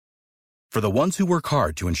For the ones who work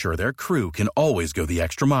hard to ensure their crew can always go the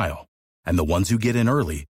extra mile, and the ones who get in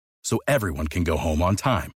early so everyone can go home on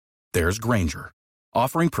time, there's Grainger,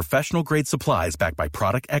 offering professional-grade supplies backed by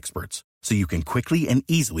product experts so you can quickly and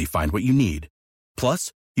easily find what you need.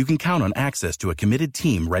 Plus, you can count on access to a committed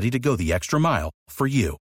team ready to go the extra mile for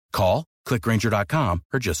you. Call, click Grainger.com,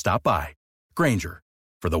 or just stop by. Grainger,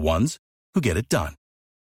 for the ones who get it done.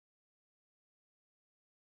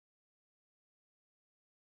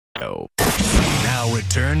 Now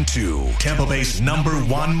return to Tampa Bay's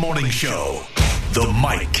 #1 morning show, The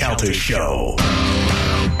Mike Calta Show.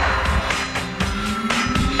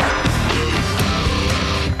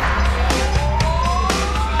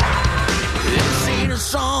 This ain't a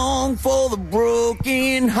song for the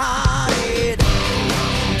broken hearted.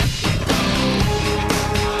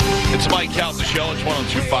 It's the Mike Calta Show. It's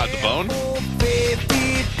 102.5 The Bone.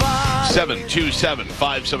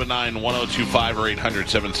 727-579-1025 or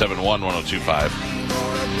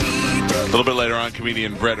 800-771-1025. A little bit later on,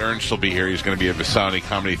 comedian Brett Ernst will be here. He's going to be at Visani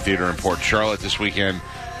Comedy Theater in Port Charlotte this weekend.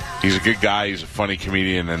 He's a good guy. He's a funny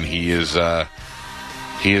comedian, and he is on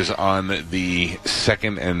the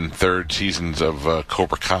second and third seasons of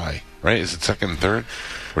Cobra Kai. Right? Is it second and third?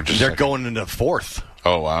 Or just They're second? going into fourth.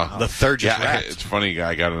 Oh wow! The third just wrapped. It's funny.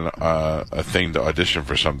 I got a thing to audition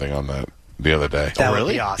for something on that the other day. That would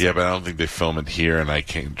be awesome. Yeah, but I don't think they film it here, and I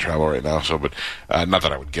can't travel right now. So, but not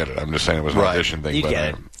that I would get it. I'm just saying it was an audition thing. You but,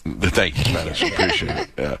 get thank you, Dennis. Appreciate it.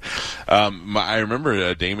 Yeah. I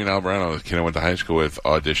remember Damien Albarano, the kid I went to high school with,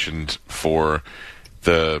 auditioned for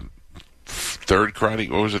the third Karate.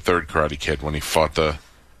 What was the third Karate Kid when he fought the?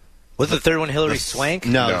 Was the third one Hilary Swank?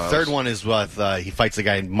 No, the third one is with he fights the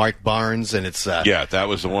guy Mark Barnes, and it's yeah, that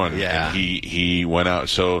was the one. Yeah, and he went out.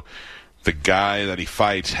 So the guy that he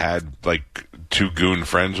fights had like two goon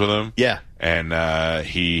friends with him. Yeah, and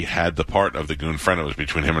he had the part of the goon friend. It was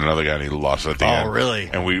between him and another guy, and he lost it at the end. Oh, really?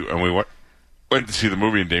 And we went to see the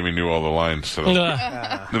movie, and Damien knew all the lines to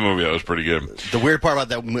the movie. That was pretty good. The weird part about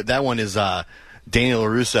that one is Daniel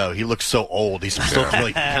LaRusso. He looks so old. He's still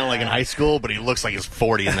like, kind of like in high school, but he looks like he's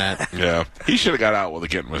 40 in that. Yeah, he should have got out while the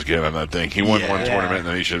getting was good on that thing. He won one tournament, and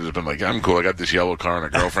then he should have been like, "I'm cool. I got this yellow car and a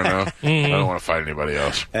girlfriend now. I don't want to fight anybody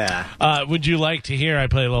else." Yeah. Would you like to hear? I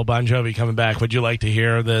play a little Bon Jovi coming back. Would you like to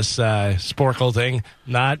hear this Sporkle thing?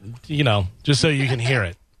 Not, just so you can hear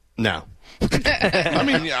it. No. I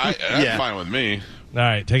mean, that's fine with me. All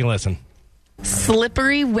right, take a listen.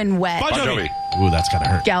 Slippery when wet. Bon Jovi. Ooh, that's gotta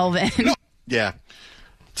hurt. Galvin. Yeah.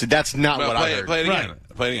 So that's not what I heard. Play it again.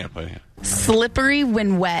 Right. Play it again. Play it again. Slippery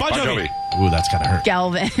when wet. Bon Jovi. Ooh, that's gotta hurt.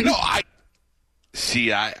 Galvin. No,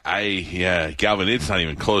 Galvin, it's not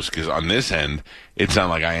even close because on this end, it sounded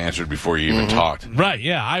like I answered before you even talked. Right,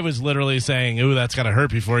 yeah. I was literally saying, ooh, that's gotta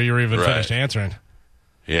hurt before you were even finished answering.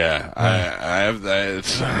 Yeah, I have that.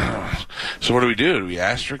 So what do we do? Do we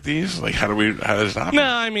asterisk these? Like, how does it happen? No,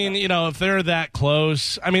 I mean, if they're that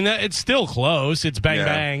close, I mean, it's still close. It's bang,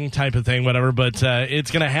 bang type of thing, whatever, but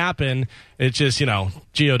it's going to happen. It's just,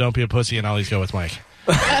 Gio, don't be a pussy and always go with Mike.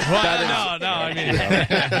 No, I mean.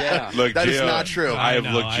 Look, that Gio, is not true. I have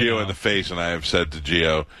looked Gio in the face and I have said to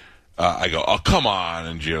Gio, I go, oh, come on.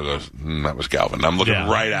 And Gio goes, that was Galvin. I'm looking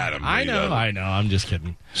right at him. I know. I'm just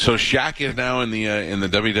kidding. So Shaq is now in the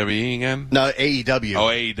WWE again? No, AEW. Oh,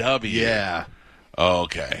 AEW. Yeah. Oh,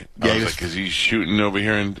 okay. Yeah, because he's shooting over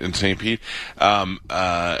here in St. Pete.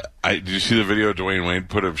 Did you see the video Dwayne Wade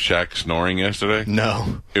put of Shaq snoring yesterday?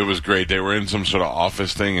 No. It was great. They were in some sort of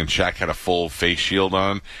office thing, and Shaq had a full face shield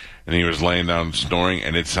on, and he was laying down snoring,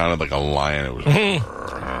 and it sounded like a lion. It was,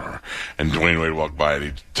 and Dwayne Wade walked by, and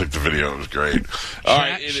he took the video. It was great.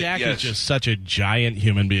 Shaq is just such a giant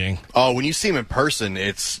human being. Oh, when you see him in person,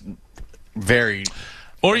 it's very...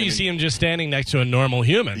 Or you see him just standing next to a normal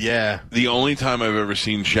human. Yeah. The only time I've ever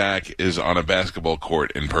seen Shaq is on a basketball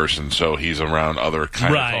court in person, so he's around other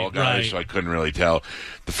kind of tall guys, so I couldn't really tell.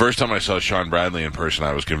 The first time I saw Sean Bradley in person,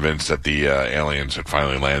 I was convinced that the aliens had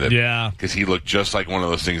finally landed. Yeah. Because he looked just like one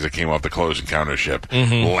of those things that came off the Close Encounter ship.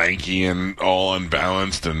 Lanky and all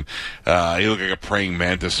unbalanced, and he looked like a praying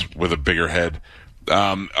mantis with a bigger head.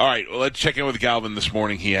 All right, well, let's check in with Galvin this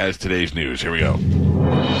morning. He has today's news. Here we go.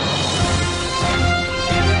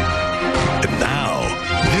 And now,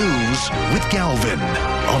 news with Galvin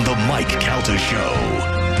on the Mike Calta Show.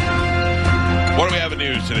 What do we have in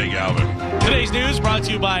news today, Galvin? Today's news brought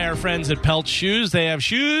to you by our friends at Pelt Shoes. They have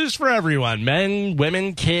shoes for everyone. Men,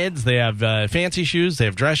 women, kids. They have fancy shoes. They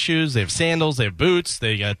have dress shoes. They have sandals. They have boots.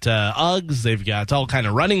 They got Uggs. They've got all kind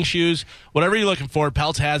of running shoes. Whatever you're looking for,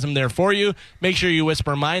 Pelt has them there for you. Make sure you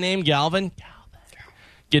whisper my name, Galvin.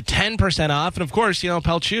 Get 10% off. And, of course,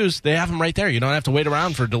 Pelt Shoes, they have them right there. You don't have to wait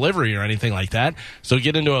around for delivery or anything like that. So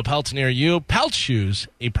get into a Pelt near you. Pelt Shoes,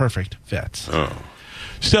 a perfect fit. Oh.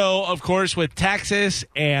 So, of course, with Texas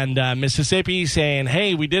and Mississippi saying,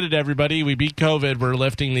 hey, we did it, everybody. We beat COVID. We're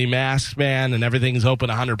lifting the mask ban, and everything's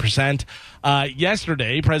open 100%.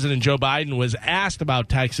 Yesterday, President Joe Biden was asked about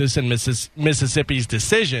Texas and Mississippi's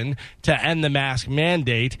decision to end the mask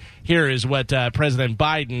mandate. Here is what President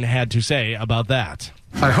Biden had to say about that.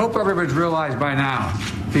 I hope everybody's realized by now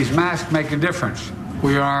these masks make a difference.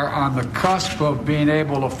 We are on the cusp of being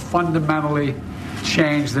able to fundamentally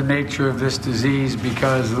change the nature of this disease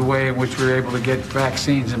because of the way in which we're able to get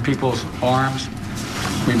vaccines in people's arms.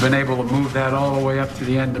 We've been able to move that all the way up to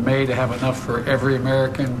the end of May to have enough for every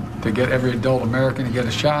American, to get every adult American to get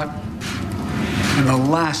a shot. And the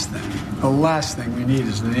last thing we need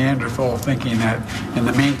is the Neanderthal thinking that in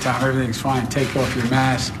the meantime everything's fine, take off your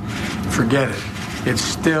mask, forget it. It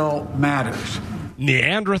still matters.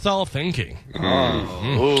 Neanderthal thinking.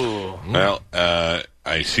 Well,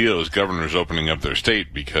 I see those governors opening up their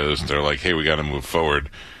state because they're like, hey, we got to move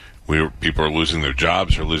forward. People are losing their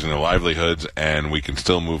jobs, are losing their livelihoods, and we can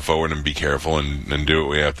still move forward and be careful and do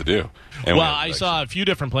what we have to do. And well, I saw a few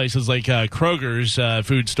different places like Kroger's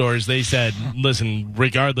food stores. They said, listen,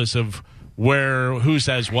 regardless of who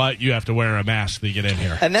says what, you have to wear a mask to get in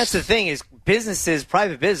here. And that's the thing is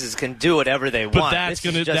private businesses can do whatever they want. But that's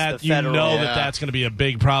going to, that's going to be a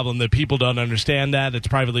big problem that people don't understand that. It's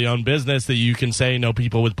privately owned business that you can say no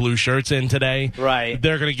people with blue shirts in today. Right.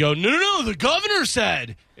 They're going to go, no, the governor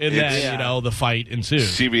said. And then, the fight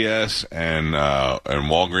ensues. CVS and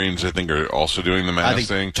Walgreens, I think, are also doing the mask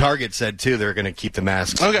thing. Target said, too, they're going to keep the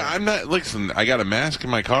masks. Okay, listen, I got a mask in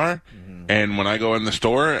my car. And when I go in the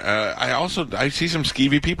store, I see some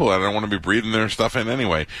skeevy people that I don't want to be breathing their stuff in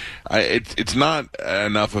anyway. It's not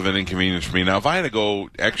enough of an inconvenience for me. Now, if I had to go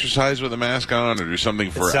exercise with a mask on or do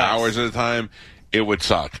something for hours at a time, it would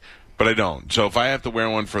suck. But I don't. So if I have to wear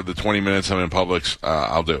one for the 20 minutes I'm in Publix,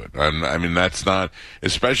 I'll do it. I mean, that's not,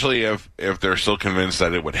 especially if they're still convinced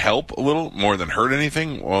that it would help a little more than hurt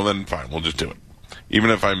anything, well, then fine, we'll just do it. Even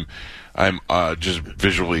if I'm just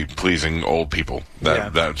visually pleasing old people.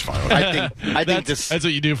 That's fine. I think that's what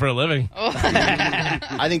you do for a living.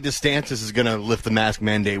 I think DeSantis is going to lift the mask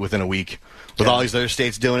mandate within a week. With all these other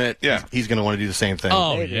states doing it, he's going to want to do the same thing.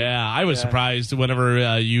 Oh, yeah. I was surprised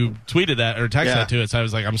whenever you tweeted that or texted that to us. I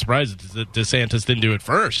was like, I'm surprised that DeSantis didn't do it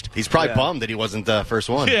first. He's probably bummed that he wasn't the first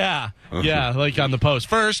one. Yeah, like on the post.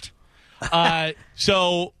 First.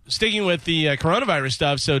 So sticking with the coronavirus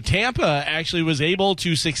stuff, so Tampa actually was able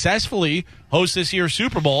to successfully host this year's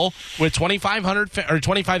Super Bowl with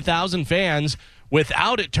 25,000 fans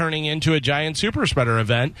without it turning into a giant super spreader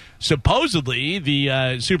event. Supposedly,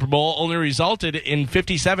 the Super Bowl only resulted in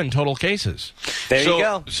 57 total cases. There you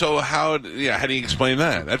go. So how do you explain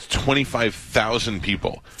that? That's 25,000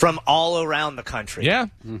 people from all around the country. Yeah,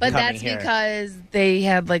 but that's because they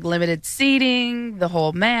had limited seating, the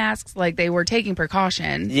whole masks, they were taking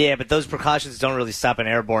precaution. Yeah, but those precautions don't really stop an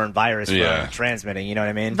airborne virus from transmitting. You know what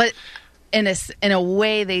I mean? But in a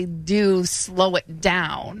way, they do slow it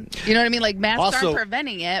down. You know what I mean? Masks aren't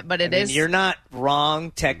preventing it, but it is. You're not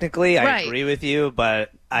wrong technically. I agree with you,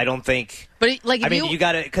 but I don't think. But you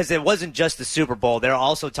got to, because it wasn't just the Super Bowl. They're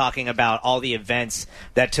also talking about all the events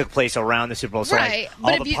that took place around the Super Bowl. So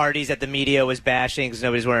all the parties that the media was bashing because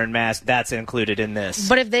nobody's wearing masks. That's included in this.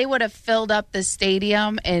 But if they would have filled up the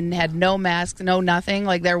stadium and had no masks, no nothing,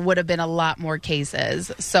 there would have been a lot more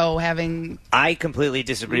cases. So I completely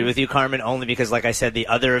disagree with you, Carmen, only because, like I said, the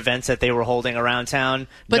other events that they were holding around town,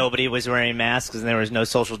 nobody was wearing masks and there was no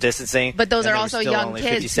social distancing. But those are also young only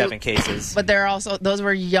kids. 57 cases. But those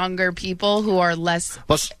were younger people who are less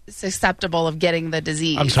susceptible of getting the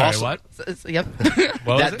disease. I'm sorry, what? Yep.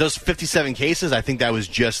 Those 57 cases, I think that was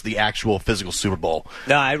just the actual physical Super Bowl.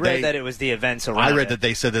 No, I read that it was the events around I read that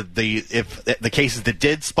they said that if the cases that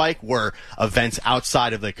did spike were events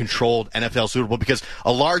outside of the controlled NFL Super Bowl, because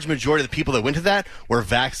a large majority of the people that went to that were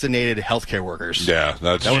vaccinated healthcare workers. Yeah,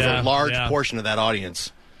 that was a large portion of that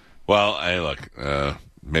audience. Well, hey, look,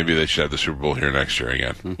 maybe they should have the Super Bowl here next year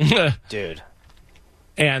again. Dude.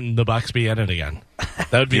 And the Bucs be in it again.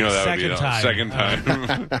 That would be the second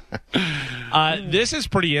time. This is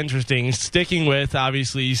pretty interesting. Sticking with,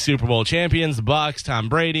 obviously, Super Bowl champions, the Bucs, Tom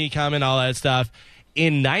Brady coming, all that stuff.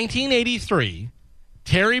 In 1983,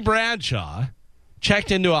 Terry Bradshaw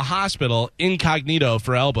checked into a hospital incognito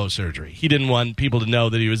for elbow surgery. He didn't want people to know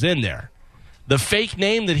that he was in there. The fake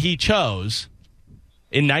name that he chose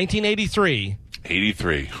in 1983.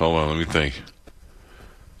 83. Hold on, let me think.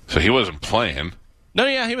 So he wasn't playing. No,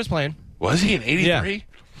 yeah, he was playing. Was he in 83?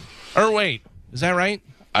 Yeah. Or wait, is that right?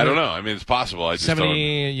 I don't know. I mean, it's possible. I just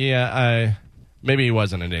 70, yeah. Maybe he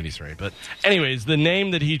wasn't in 83. But anyways, the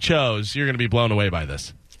name that he chose, you're going to be blown away by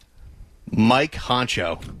this. Mike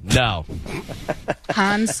Honcho. No.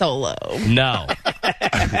 Han Solo. No.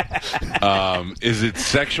 Is it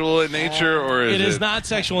sexual in nature or is it is not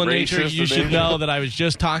sexual in nature. You should know that I was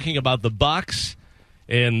just talking about the Bucks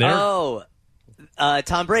and their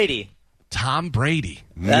Tom Brady. Tom Brady.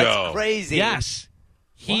 That's crazy. Yes.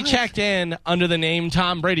 He checked in under the name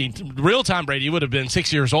Tom Brady. Real Tom Brady would have been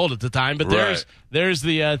 6 years old at the time, but there's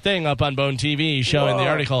the thing up on Bone TV showing the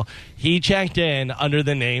article. He checked in under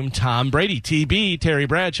the name Tom Brady. TB, Terry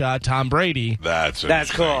Bradshaw, Tom Brady.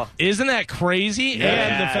 That's cool. Isn't that crazy? Yeah.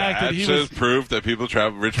 And the fact that he was proof that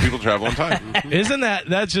rich people travel in time. Isn't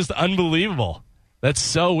that's just unbelievable? That's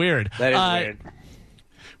so weird. That is weird.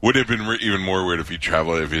 Would it have been even more weird if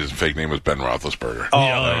his fake name was Ben Roethlisberger?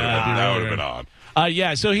 That would have been odd.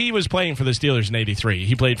 So he was playing for the Steelers in 83.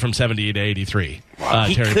 He played from 70 to 83. Wow.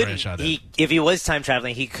 Terry Bradshaw did. If he was time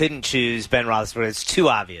traveling, he couldn't choose Ben Roethlisberger. It's too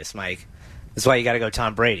obvious, Mike. That's why you got to go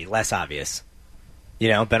Tom Brady. Less obvious. Ben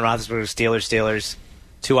Roethlisberger, Steelers.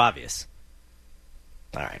 Too obvious.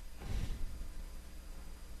 All right.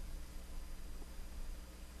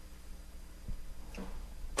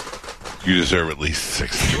 You deserve at least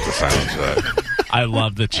 6 seconds of silence for that. I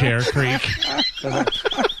love the chair creak.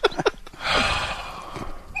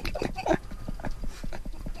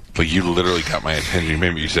 Like, you literally got my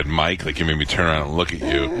attention. You said Mike, like you made me turn around and look at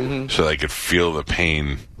you so that I could feel the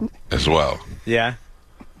pain as well. Yeah.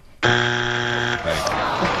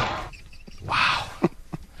 Wow.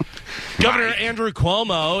 Governor Andrew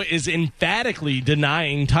Cuomo is emphatically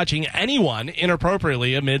denying touching anyone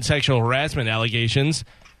inappropriately amid sexual harassment allegations.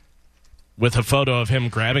 With a photo of him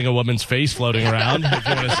grabbing a woman's face floating around. If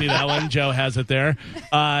you want to see that one, Joe has it there.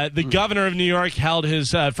 The governor of New York held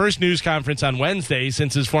his first news conference on Wednesday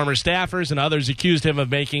since his former staffers and others accused him of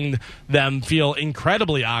making them feel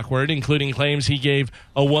incredibly awkward, including claims he gave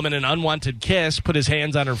a woman an unwanted kiss, put his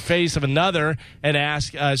hands on her face of another, and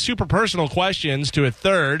asked super personal questions to a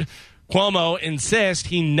third. Cuomo insists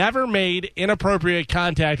he never made inappropriate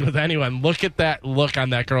contact with anyone. Look at that look on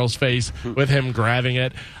that girl's face with him grabbing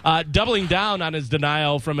it. Doubling down on his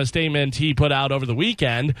denial from a statement he put out over the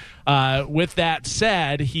weekend. With that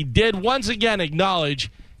said, he did once again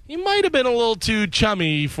acknowledge he might have been a little too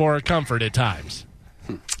chummy for comfort at times.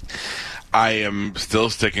 I am still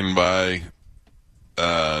sticking by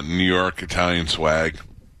New York Italian swag.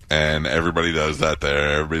 And everybody does that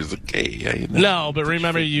there. Everybody's like, hey, how you doing? No, but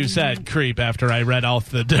remember you said creep after I read off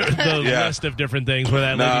the list of different things where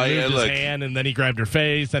that lady moved his hand, and then he grabbed her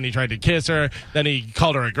face, then he tried to kiss her, then he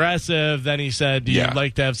called her aggressive, then he said, do you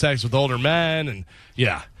like to have sex with older men? And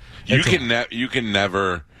you can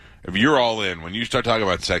never, if you're all in, when you start talking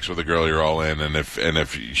about sex with a girl, you're all in. And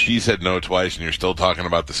if she said no twice and you're still talking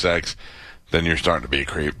about the sex, then you're starting to be a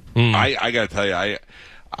creep. I got to tell you,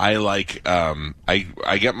 I like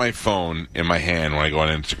I get my phone in my hand when I go on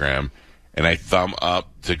Instagram, and I thumb up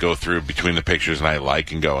to go through between the pictures, and I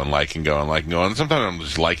like and go and like and go and like and go. And sometimes I'm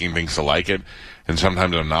just liking things to like it, and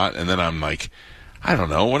sometimes I'm not. And then I'm like, I don't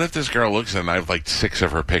know. What if this girl looks and I've liked 6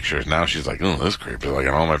 of her pictures? Now she's like, oh, this creep is like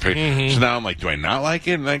on all my pictures. So now I'm like, do I not like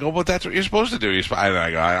it? And I go, well, that's what you're supposed to do.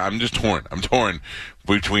 I'm just torn. I'm torn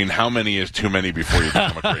between how many is too many before you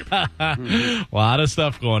become a creep. A lot of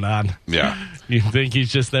stuff going on. Yeah. You think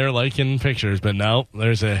he's just there liking pictures, but no,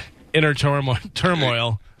 there's a inner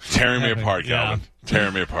turmoil. Tearing me apart, Galvin.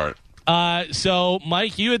 Tearing me apart. So,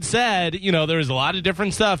 Mike, you had said, there was a lot of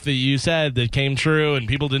different stuff that you said that came true and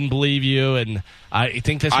people didn't believe you. And I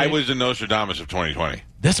think I was the Nostradamus of 2020.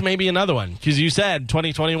 This may be another one because you said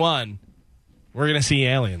 2021, we're going to see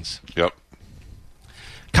aliens. Yep.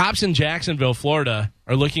 Cops in Jacksonville, Florida,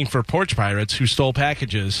 are looking for porch pirates who stole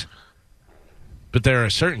packages, but they're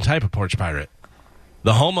a certain type of porch pirate.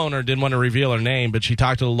 The homeowner didn't want to reveal her name, but she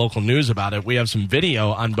talked to the local news about it. We have some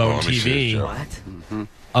video on Bone TV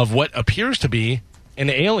of what appears to be an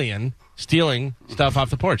alien stealing stuff off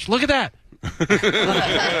the porch. Look at that.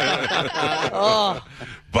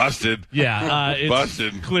 Busted. Yeah, it's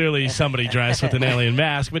busted. Clearly somebody dressed with an alien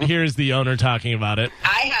mask, but here's the owner talking about it.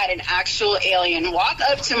 I had an actual alien walk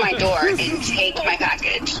up to my door and take my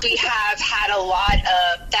package. We have had a lot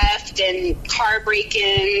of theft and car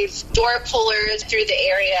break-ins, door pullers through the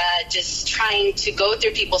area, just trying to go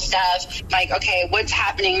through people's stuff. Like, okay, what's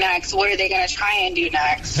happening next? What are they going to try and do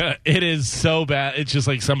next? It is so bad. It's just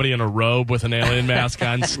like somebody in a robe with an alien mask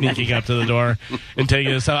on sneaking up to the door and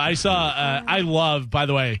taking it. So I saw, I love, by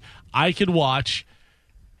the way, I could watch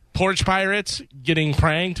porch pirates getting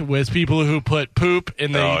pranked with people who put poop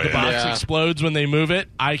in the box explodes when they move it.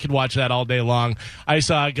 I could watch that all day long. I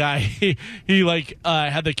saw a guy, he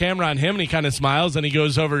had the camera on him, and he kind of smiles, and he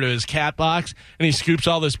goes over to his cat box, and he scoops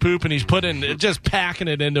all this poop, and he's just packing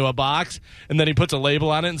it into a box, and then he puts a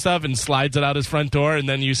label on it and stuff and slides it out his front door, and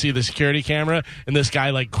then you see the security camera, and this guy,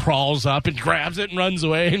 like, crawls up and grabs it and runs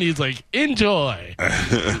away, and he's like, enjoy.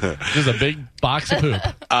 There's a big box of poop.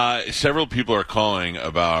 Several people are calling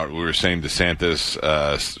about, we were saying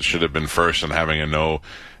DeSantis should have been first in having a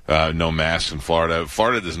no mask in Florida.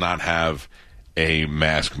 Florida does not have a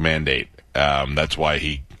mask mandate. That's why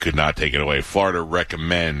he could not take it away. Florida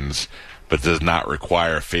recommends, but does not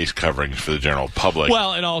require face coverings for the general public.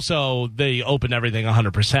 Well, and also they open everything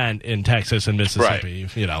 100% in Texas and Mississippi.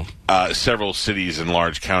 Right. You know, several cities in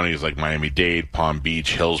large counties like Miami-Dade, Palm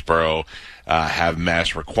Beach, Hillsborough have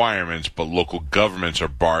mask requirements, but local governments are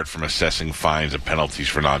barred from assessing fines and penalties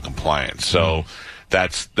for noncompliance. So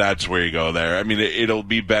that's where you go there. I mean, it'll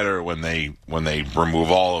be better when they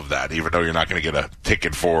remove all of that, even though you're not going to get a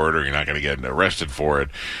ticket for it or you're not going to get arrested for it.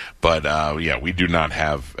 But we do not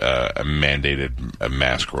have a mandated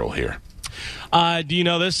mask rule here. Do you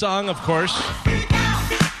know this song? Of course.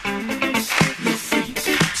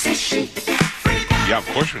 Yeah, of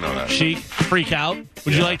course we know that. Chic, Freak Out.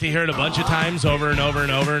 Would you like to hear it a bunch of times over and over and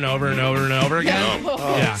over and over and over and over again? No.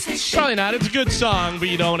 Yeah. Probably not. It's a good song, but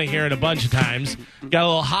you don't want to hear it a bunch of times. Got a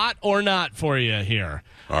little hot or not for you here.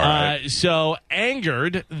 All right. So,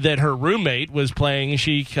 angered that her roommate was playing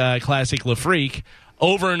Chic classic Le Freak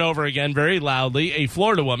over and over again very loudly, a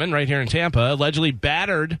Florida woman right here in Tampa allegedly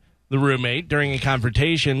battered the roommate during a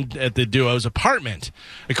confrontation at the duo's apartment.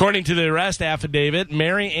 According to the arrest affidavit,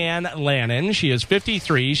 Mary Ann Lannon, she is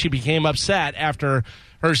 53. She became upset after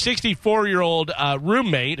her 64-year-old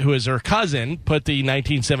roommate, who is her cousin, put the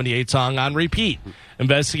 1978 song on repeat.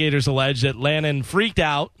 Investigators allege that Lannon freaked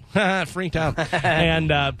out,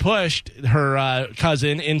 and pushed her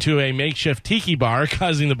cousin into a makeshift tiki bar,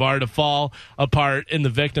 causing the bar to fall apart, and the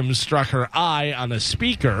victim struck her eye on a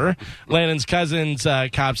speaker. Lannon's cousins,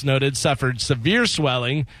 cops noted, suffered severe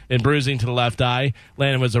swelling and bruising to the left eye.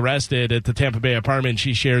 Lannon was arrested at the Tampa Bay apartment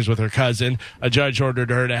she shares with her cousin. A judge ordered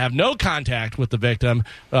her to have no contact with the victim,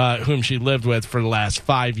 whom she lived with for the last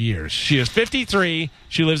 5 years. She is 53.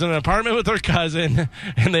 She lives in an apartment with her cousin,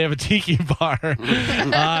 and they have a tiki bar.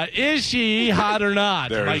 Is she hot or not,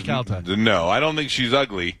 Mike Calta? No, I don't think she's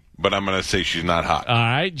ugly, but I'm going to say she's not hot. All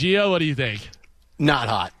right. Gio, what do you think? Not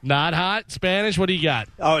hot. Not hot? Spanish, what do you got?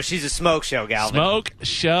 Oh, she's a smoke show, Galvin. Smoke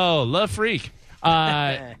show. Love freak.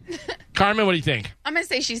 Carmen, what do you think? I'm going to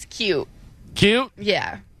say she's cute. Cute?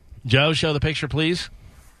 Yeah. Joe, show the picture, please.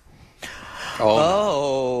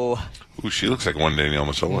 Oh. Ooh, she looks like one Danielle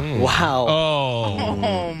Masola. Wow.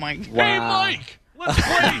 Oh, my God. Hey, Mike. Let's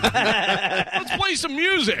play. Let's play some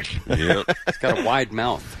music. Yep. It's got a wide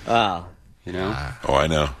mouth. Wow. You know? Oh, I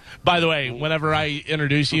know. By the way, whenever I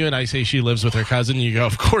introduce you and I say she lives with her cousin, you go,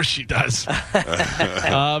 of course she does.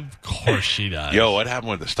 Of course she does. Yo, what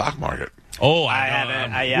happened with the stock market? Oh, I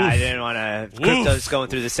haven't. I didn't want to. Crypto's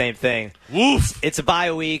going through the same thing. Woof. It's a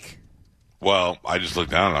bye week. Well, I just looked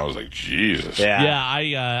down and I was like, Jesus. Yeah,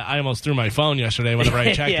 I almost threw my phone yesterday whenever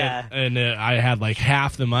I checked Yeah. it, and I had like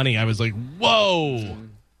half the money. I was like, whoa.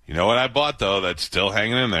 You know what I bought, though, that's still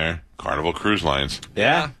hanging in there? Carnival Cruise Lines.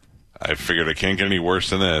 Yeah. I figured it can't get any worse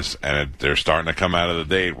than this, and they're starting to come out of the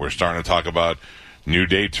date. We're starting to talk about new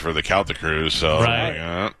dates for the Calta Cruise, so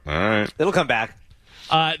Right. all right. It'll come back.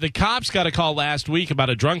 The cops got a call last week about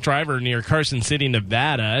a drunk driver near Carson City,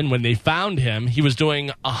 Nevada, and when they found him, he was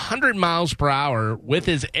doing 100 miles per hour with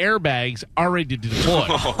his airbags already deployed.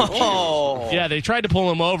 Oh. Yeah, they tried to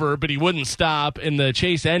pull him over, but he wouldn't stop, and the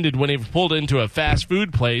chase ended when he pulled into a fast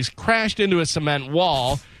food place, crashed into a cement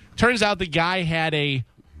wall. Turns out the guy had a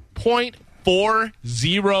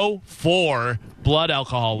 .404 blood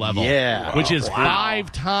alcohol level, which is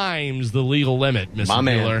 5 times the legal limit, Mr.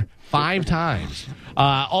 Mueller. 5 times.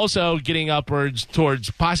 Also getting upwards towards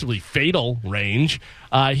possibly fatal range.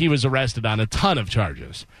 He was arrested on a ton of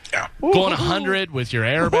charges. Yeah. Going 100 with your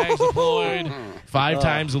airbags deployed, 5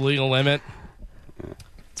 times the legal limit.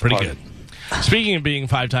 Pretty good. Speaking of being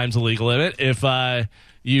 5 times the legal limit, if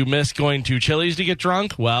you miss going to Chili's to get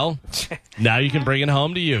drunk, well, now you can bring it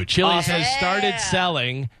home to you. Chili's has started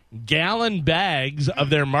selling gallon bags of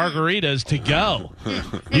their margaritas to go.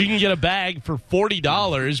 You can get a bag for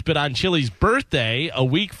 $40, but on Chili's birthday, a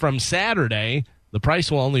week from Saturday, the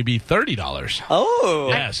price will only be $30. Oh.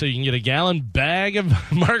 Yeah, so you can get a gallon bag of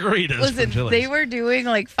margaritas from Listen, Chili's. they were doing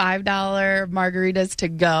like $5 margaritas to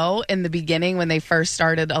go in the beginning when they first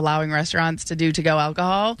started allowing restaurants to do to-go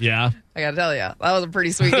alcohol. Yeah. I gotta tell you, that was a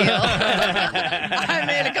pretty sweet deal. I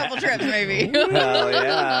made a couple trips, maybe. Hell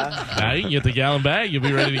yeah. Now you can get the gallon bag. You'll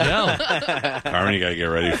be ready to go. Carmen, you got to get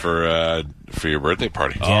ready for your birthday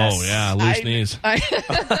party. Yes. Oh, yeah. Loose knees.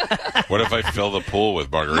 What if I fill the pool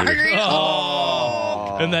with margarita?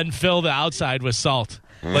 Oh. And then fill the outside with salt.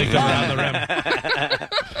 Like around the rim.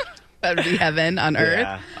 That would be heaven on earth.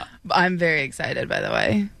 Yeah. I'm very excited, by the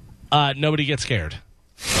way. Nobody gets scared.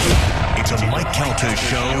 It's a Mike Calta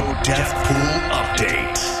Show Death Pool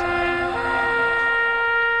Update.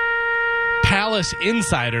 Palace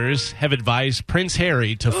insiders have advised Prince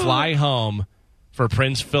Harry to fly home for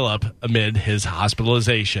Prince Philip amid his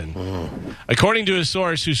hospitalization. According to a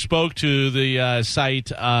source who spoke to the site,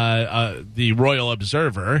 the Royal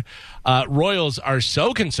Observer, royals are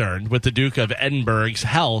so concerned with the Duke of Edinburgh's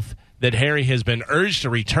health that Harry has been urged to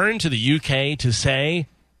return to the UK to say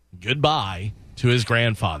goodbye to his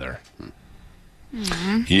grandfather.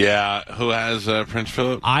 Yeah, who has Prince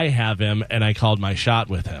Philip? I have him, and I called my shot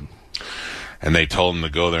with him. And they told him to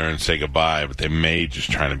go there and say goodbye, but they may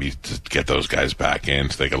just trying to get those guys back in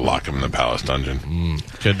so they could lock him in the palace dungeon.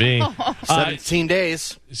 Could be. 17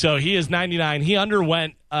 days. So he is 99. He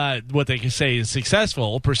underwent what they can say is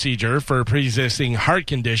successful procedure for a pre-existing heart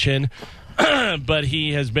condition, but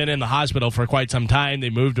he has been in the hospital for quite some time.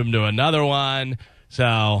 They moved him to another one. So,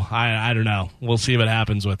 I don't know. We'll see what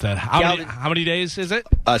happens with that. How many days is it?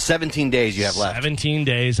 17 days you have left. 17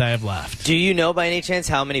 days I have left. Do you know by any chance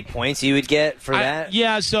how many points you would get for that?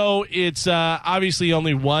 Yeah, so it's obviously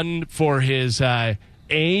only one for his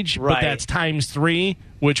age, but Right. that's times 3,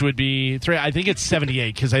 which would be 3. I think it's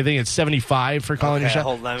 78 because I think it's 75 for calling Okay, a shot.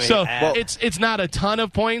 hold on, let me So add. it's not a ton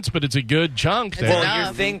of points, but it's a good chunk there. Well, enough.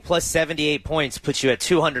 your thing plus 78 points puts you at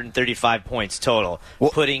 235 points total,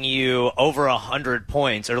 putting you over 100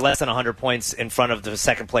 points or less than 100 points in front of the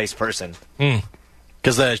second place person.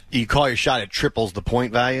 Because you call your shot, it triples the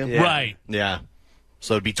point value. Yeah. Right. Yeah.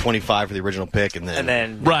 So it'd be 25 for the original pick, and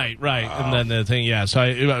then Right. And then the thing, yeah. So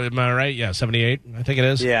am I right? Yeah, 78, I think it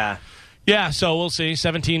is. Yeah. Yeah, so we'll see.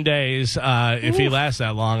 17 days, if he lasts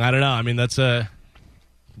that long. I don't know. I mean, that's a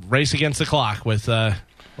race against the clock with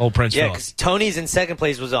old Prince Yeah, Philip. because Tony's in second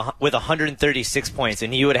place with 136 points,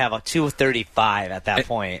 and you would have a 235 at that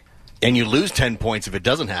point. and you lose 10 points if it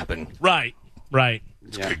doesn't happen. Right.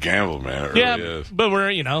 It's a good gamble, man. It Yeah, really is. but we're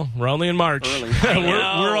only in March.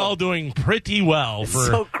 we're all doing pretty well for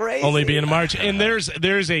so crazy. only being in March. And there's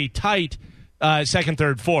a tight second,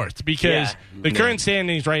 third, fourth because the current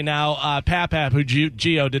standings right now, Papap, who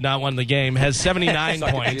Gio did not win the game, has 79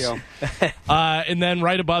 points. And then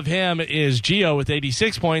right above him is Gio with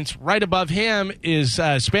 86 points. Right above him is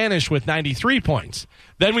Spanish with 93 points.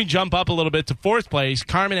 Then we jump up a little bit to fourth place.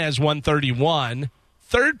 Carmen has 131.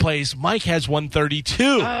 Third place, Mike has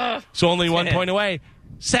 132. So only 1 point away.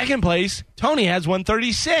 Second place, Tony has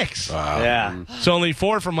 136. Yeah. So only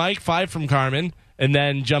 4 from Mike, 5 from Carmen. And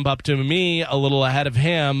then jump up to me a little ahead of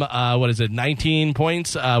him. 19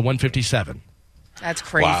 points, 157. That's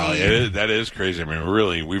crazy. Wow, that is crazy. I mean,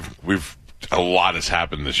 really, we've a lot has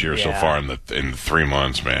happened this year so far in 3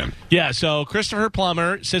 months, man. Yeah, so Christopher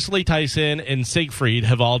Plummer, Cicely Tyson, and Siegfried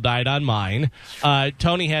have all died on mine.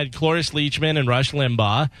 Tony had Cloris Leachman and Rush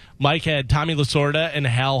Limbaugh. Mike had Tommy Lasorda and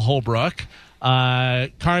Hal Holbrook.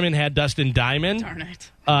 Carmen had Dustin Diamond. Darn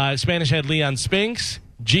it. Spanish had Leon Spinks.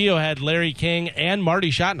 Gio had Larry King and Marty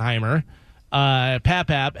Schottenheimer.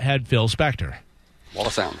 Papap had Phil Spector. Wall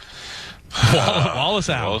of sound. Wall of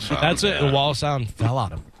sound. Wall of sound, That's it. yeah. The wall of sound fell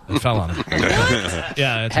on him. It fell on him.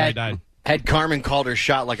 Yeah, that's how he died. Had Carmen called her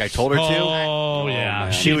shot like I told her to, Oh, yeah.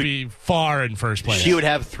 man. She'd be far in first place. she would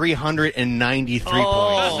have 393 points.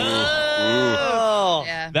 Oh.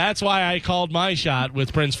 Yeah. That's why I called my shot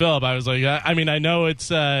with Prince Philip. I was like, I mean, I know it's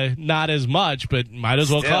not as much, but might as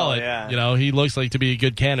well Still, call it. yeah. You know, he looks like to be a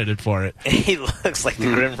good candidate for it. He looks like the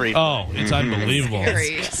Grim Reaper. Oh, it's unbelievable.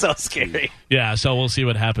 Scary. So scary. Yeah, so we'll see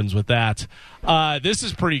what happens with that. This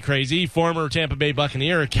is pretty crazy. Former Tampa Bay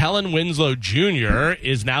Buccaneer Kellen Winslow Jr.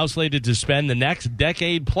 is now slated to spend the next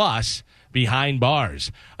decade plus behind bars.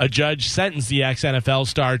 A judge sentenced the ex-NFL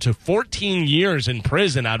star to 14 years in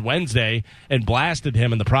prison on Wednesday and blasted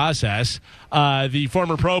him in the process. The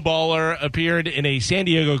former Pro Bowler appeared in a San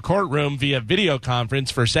Diego courtroom via video conference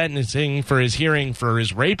for sentencing for his hearing for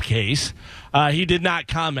his rape case. He did not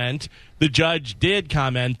comment. The judge did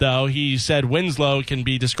comment, though. He said Winslow can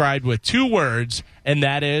be described with 2 words, and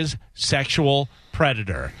that is sexual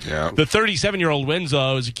predator. Yeah. The 37-year-old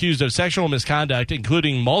Winslow is accused of sexual misconduct,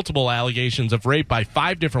 including multiple allegations of rape by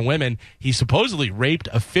 5 different women. He supposedly raped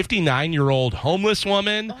a 59-year-old homeless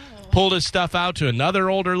woman, pulled his stuff out to another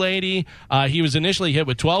older lady. He was initially hit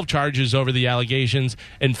with 12 charges over the allegations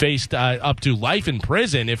and faced up to life in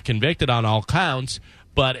prison if convicted on all counts.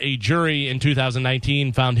 But a jury in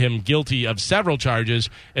 2019 found him guilty of several charges,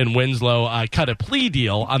 and Winslow cut a plea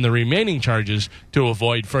deal on the remaining charges to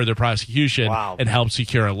avoid further prosecution and help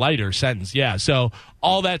secure a lighter sentence. Yeah, so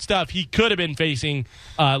all that stuff, he could have been facing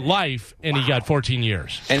life, and he got 14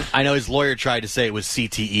 years. And I know his lawyer tried to say it was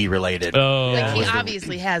CTE related. Oh, Like, he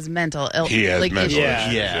obviously has mental illness. He has mental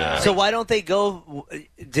issues. Yeah. So why don't they go?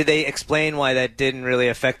 Did they explain why that didn't really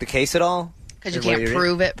affect the case at all? Because you can't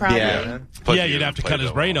prove it, probably. Yeah. Yeah, you'd have to cut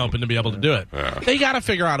his brain open to be able to do it. Yeah. They got to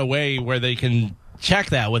figure out a way where they can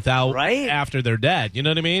check that without after they're dead. You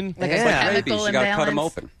know what I mean? Like a Maybe chemical you got to cut them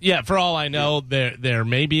imbalance. open. Yeah, for all I know, there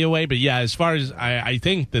may be a way, but yeah, as far as I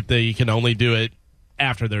think that they can only do it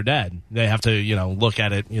after they're dead. They have to, look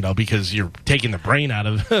at it, because you're taking the brain out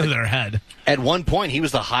of their head. At one point, he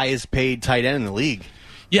was the highest paid tight end in the league.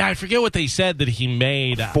 Yeah, I forget what they said that he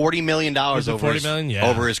made. $40 million over $40 million? Yeah.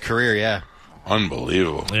 over his career, yeah.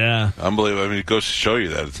 Unbelievable. Yeah. Unbelievable. I mean, it goes to show you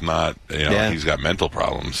that it's not, he's got mental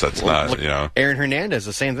problems. That's not, Aaron Hernandez,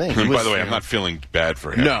 the same thing. By the way, I'm not feeling bad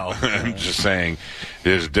for him. No. I'm just saying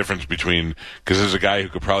there's a difference between, because there's a guy who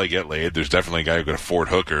could probably get laid. There's definitely a guy who could afford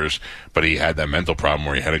hookers, but he had that mental problem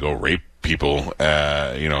where he had to go rape people,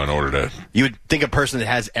 in order to. You would think a person that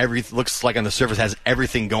has looks like on the surface has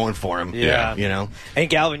everything going for him. Yeah. And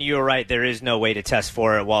Galvin, you were right. There is no way to test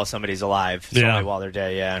for it while somebody's alive. It's only while they're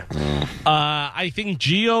dead, I think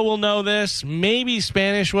Gio will know this. Maybe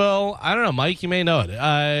Spanish will. I don't know. Mike, you may know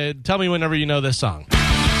it. Tell me whenever you know this song.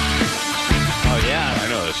 Oh, yeah. I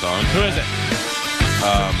know this song. Who is it?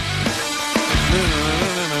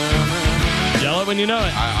 Yell it when you know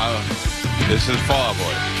it. This is Fall Out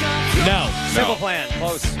Boy. No. Simple Plan.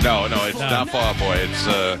 Close. No, it's not Fall Out Boy. It's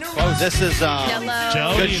This is Yellow.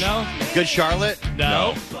 Joe, Good, do you know? Good Charlotte.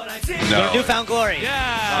 No. no. Newfound Glory.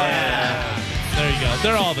 Yeah. There you go.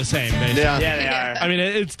 They're all the same, basically. Yeah. Yeah, they are. I mean,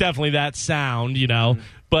 it's definitely that sound,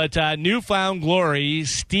 But Newfound Glory,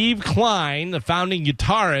 Steve Klein, the founding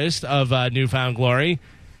guitarist of Newfound Glory,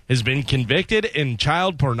 has been convicted in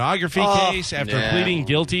child pornography case after pleading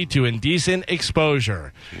guilty to indecent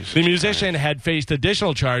exposure. The musician had faced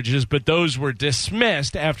additional charges, but those were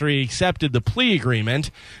dismissed after he accepted the plea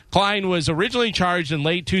agreement. Klein was originally charged in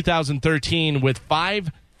late 2013 with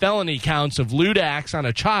 5 felony counts of lewd acts on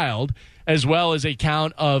a child, as well as a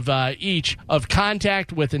count of each of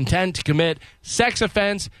contact with intent to commit sex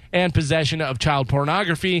offense and possession of child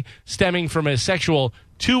pornography stemming from a sexual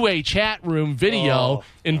two-way chat room video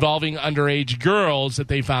involving underage girls that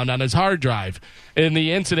they found on his hard drive. In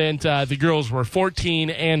the incident, the girls were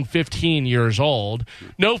 14 and 15 years old.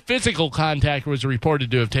 No physical contact was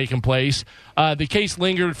reported to have taken place. The case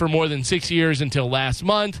lingered for more than 6 years until last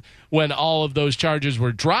month, when all of those charges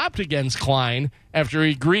were dropped against Klein after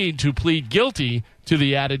he agreed to plead guilty to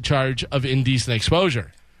the added charge of indecent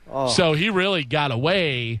exposure. So he really got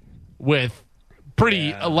away with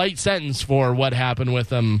pretty a light sentence for what happened with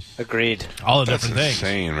them. Agreed. All the That's different things.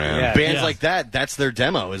 insane, man. Yeah. Bands like that, that's their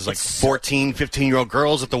demo. Is like 14, 15-year-old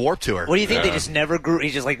girls at the Warped Tour. What do you think? They just never grew.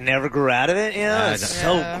 He just never grew out of it. It's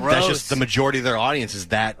so gross. That's just the majority of their audience is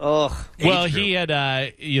that. Ugh. Well, he had,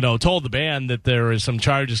 told the band that there was some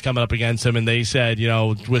charges coming up against him, and they said,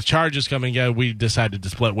 with charges coming out, we decided to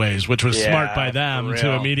split ways, which was smart by them for to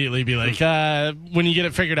real. immediately be like, when you get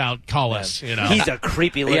it figured out, call us. He's a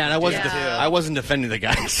creepy. Yeah, and looking I wasn't defending the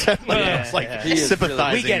guys. I was like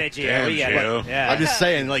sympathizing. We get it, Gio. We get it. Yeah. I'm just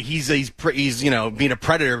saying, like he's being a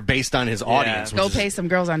predator based on his audience. Go pay some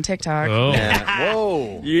girls on TikTok. Oh. Yeah.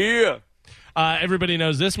 Whoa. Yeah. Everybody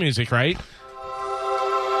knows this music, right?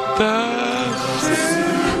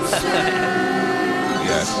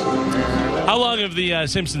 Yes. How long have the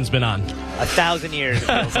Simpsons been on? 1,000 years. It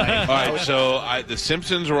feels like. All right, so the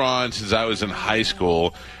Simpsons were on since I was in high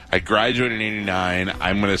school. I graduated in '89.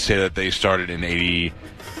 I'm going to say that they started in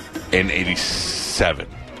 '87.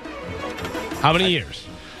 How many years?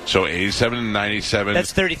 So 87 and 97.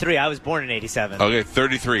 That's 33. I was born in 87. Okay,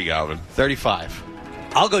 33, Galvin. 35.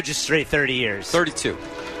 I'll go just straight 30 years. 32.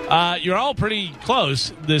 You're all pretty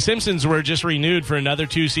close. The Simpsons were just renewed for another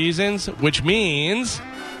 2 seasons, which means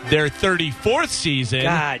their 34th season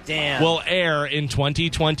God damn. will air in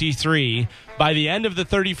 2023. By the end of the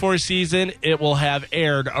 34th season, it will have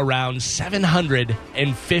aired around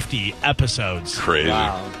 750 episodes. Crazy.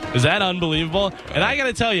 Wow. Is that unbelievable? And I got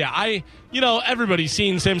to tell you, everybody's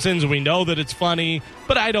seen Simpsons. We know that it's funny,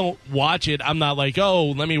 but I don't watch it. I'm not like,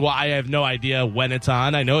 I have no idea when it's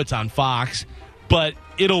on. I know it's on Fox, but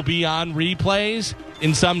it'll be on replays,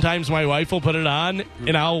 and sometimes my wife will put it on,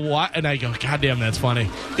 and I'll watch, and I go, God damn, that's funny.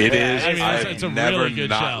 It is. I mean, it's a really good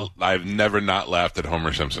show. I've never not laughed at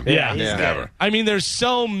Homer Simpson. Yeah. Never. I mean, there's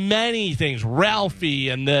so many things. Ralphie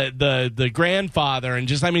and the grandfather, and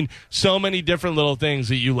just, I mean, so many different little things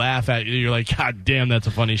that you laugh at. You're like, God damn, that's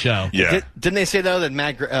a funny show. Yeah. Didn't they say, though, that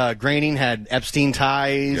Matt Groening had Epstein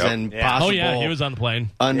ties and possible Oh, yeah, he was on the plane.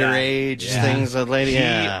 underage things with lady?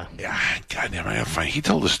 God damn, I gotta find. He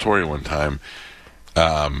told a story one time,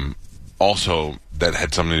 also that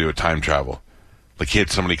had something to do with time travel. Like he had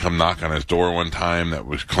somebody come knock on his door one time that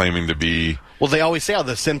was claiming to be. Well, they always say how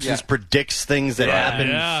The Simpsons predicts things that happen.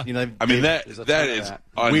 Yeah. You know, I mean that is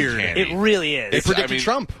Weird. uncanny. It really is. They predicted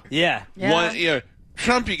Trump. Yeah.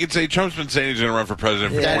 Trump, you could say Trump's been saying he's going to run for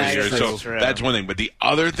president for 20 years, so that's one thing. But the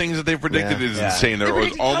other things that they predicted is insane. They're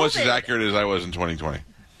almost as accurate as I was in 2020.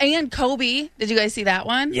 And Kobe. Did you guys see that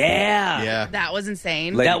one? Yeah. That was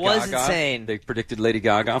insane. That was insane. They predicted Lady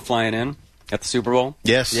Gaga flying in at the Super Bowl.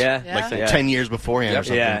 Yes. Yeah. Yeah. 10 years beforehand or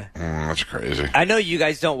something. Yeah. That's crazy. I know you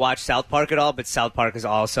guys don't watch South Park at all, but South Park is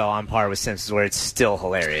also on par with Simpsons, where it's still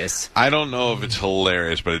hilarious. I don't know if it's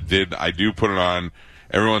hilarious, but I do put it on.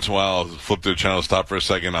 Every once in a while, I'll flip to the channel, stop for a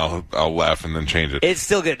second, I'll laugh and then change it. It's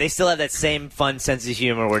still good. They still have that same fun sense of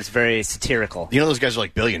humor where it's very satirical. You know those guys are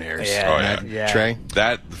like billionaires. Yeah. Trey?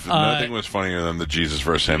 Nothing was funnier than the Jesus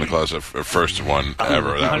vs. Santa Claus, first one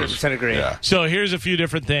ever. That 100% agree. Yeah. So here's a few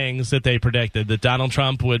different things that they predicted. That Donald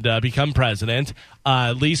Trump would become president.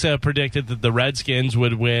 Lisa predicted that the Redskins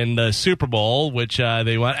would win the Super Bowl, which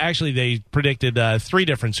they won. Actually, they predicted 3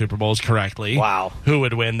 different Super Bowls correctly. Wow. Who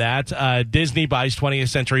would win that? Disney buys 20th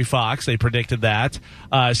Century Fox. They predicted that.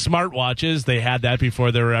 Smartwatches, they had that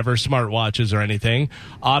before there were ever smartwatches or anything.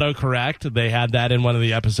 Autocorrect, they had that in one of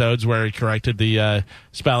the episodes where it corrected the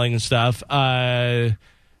spelling and stuff.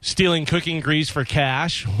 Stealing cooking grease for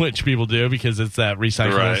cash, which people do because it's that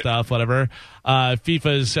recyclable stuff, whatever.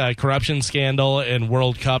 FIFA's corruption scandal and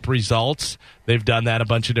World Cup results. They've done that a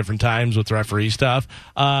bunch of different times with referee stuff.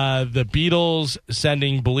 The Beatles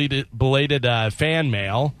sending belated fan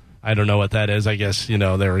mail. I don't know what that is. I guess, they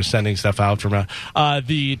were sending stuff out from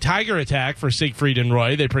the Tiger attack for Siegfried and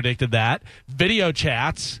Roy. They predicted that. Video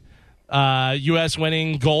chats. U.S.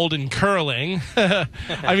 winning gold in curling.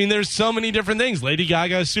 I mean, there's so many different things. Lady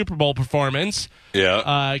Gaga's Super Bowl performance.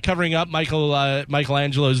 Yeah. Covering up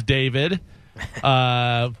Michelangelo's David.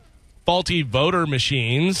 Faulty voter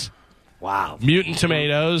machines. Wow. Mutant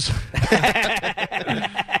tomatoes.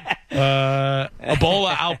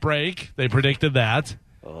 Ebola outbreak. They predicted that.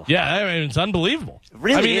 Yeah, I mean, it's unbelievable.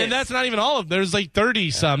 Really I mean, is. and that's not even all of them. There's like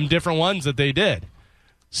 30-some different ones that they did.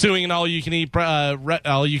 Suing an all-you-can-eat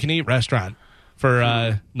restaurant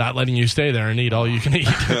for not letting you stay there and eat all you can eat.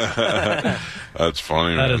 That's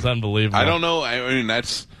funny, man. That is unbelievable. I don't know. I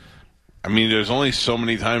mean, there's only so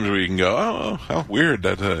many times where you can go, oh, how weird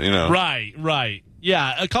that, Right.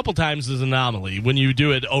 Yeah, a couple times is an anomaly. When you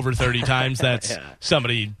do it over 30 times, that's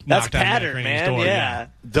somebody knocked on pattern, the man. door. Yeah.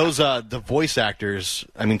 Those the voice actors.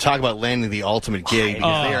 I mean, talk about landing the ultimate gig.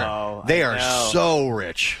 Because they are so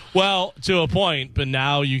rich. Well, to a point, but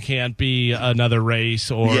now you can't be another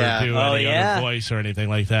race or do any other voice or anything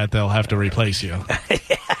like that. They'll have to replace you.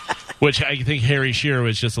 Which I think Harry Shearer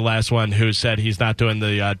was just the last one who said he's not doing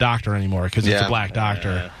the doctor anymore because it's a black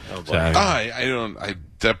doctor.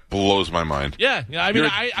 That blows my mind. Yeah. I mean,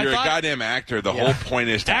 you're a goddamn actor. The whole point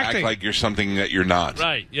is to act like you're something that you're not.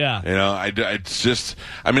 Right. Yeah. It's just.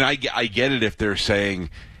 I mean, I get it if they're saying,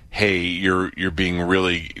 "Hey, you're being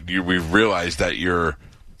really." We've realized that your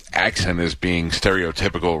accent is being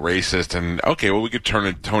stereotypical, racist, and okay, well, we could tone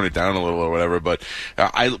it down a little or whatever. But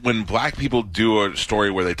when black people do a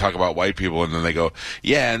story where they talk about white people and then they go,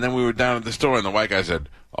 "Yeah," and then we were down at the store and the white guy said,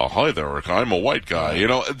 "Oh, hi there, I'm a white guy."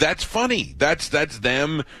 That's funny. That's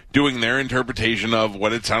them doing their interpretation of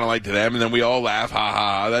what it sounded like to them, and then we all laugh, ha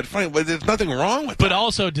ha. That's funny, but there's nothing wrong with that. But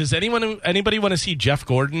also, does anybody want to see Jeff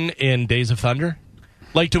Gordon in Days of Thunder?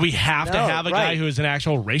 Like, do we have to have a guy who is an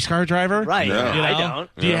actual race car driver? Right. No. I don't.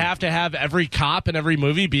 Do you have to have every cop in every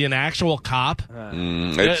movie be an actual cop?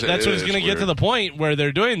 That's what it's going to get to the point where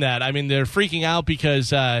they're doing that. I mean, they're freaking out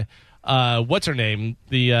because, what's her name?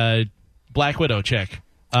 The Black Widow chick.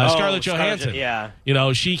 Scarlett Johansson.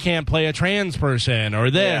 She can't play a trans person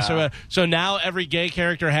or this. Yeah. So now every gay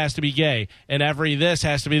character has to be gay, and every this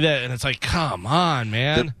has to be that. And it's like, come on,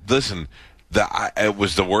 man. Listen, it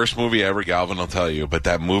was the worst movie ever, Galvin will tell you, but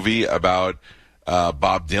that movie about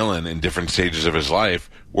Bob Dylan in different stages of his life,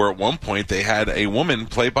 where at one point they had a woman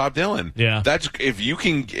play Bob Dylan. Yeah. That's if you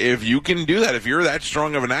can do that, if you're that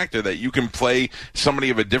strong of an actor that you can play somebody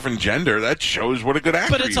of a different gender, that shows what a good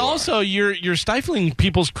actor But it's also you're stifling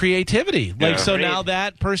people's creativity. Like Yeah. so now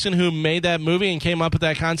that person who made that movie and came up with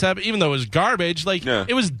that concept, even though it was garbage,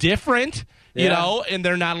 it was different. You know, and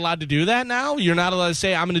they're not allowed to do that now. You're not allowed to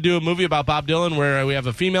say, I'm going to do a movie about Bob Dylan where we have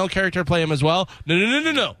a female character play him as well.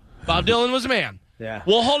 No. Bob Dylan was a man. Yeah.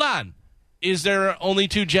 Well, hold on. Is there only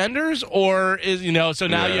two genders, or is so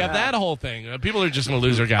now you have that whole thing? People are just going to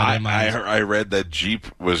lose their goddamn minds. I read that Jeep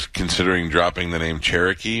was considering dropping the name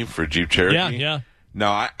Cherokee for Jeep Cherokee. Yeah.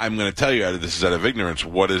 Now, I'm going to tell you, this is out of ignorance,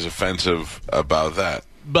 what is offensive about that?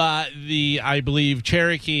 But I believe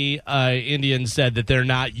Cherokee Indians said that they're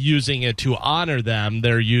not using it to honor them.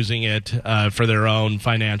 They're using it for their own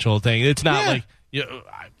financial thing. It's not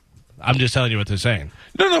I'm just telling you what they're saying.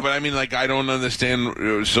 No, but I mean, I don't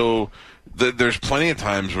understand. So there's plenty of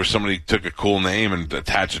times where somebody took a cool name and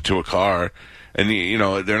attached it to a car, and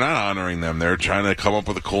they're not honoring them. They're trying to come up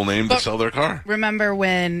with a cool name to sell their car. Remember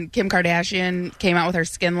when Kim Kardashian came out with her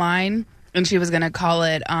skin line? And she was going to call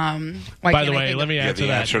it. By the way, let me answer the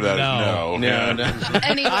that. answer to that is no.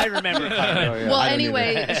 Anyway, I remember. Well,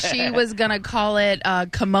 anyway, she was going to call it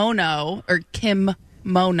kimono or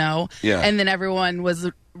kimono. Yeah. And then everyone was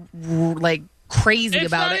crazy about it.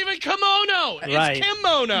 It's not even kimono. It's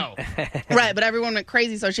kimono. Right, but everyone went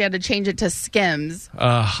crazy, so she had to change it to Skims.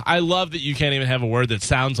 I love that you can't even have a word that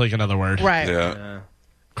sounds like another word. Right. Yeah.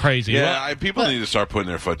 Crazy. Yeah, people need to start putting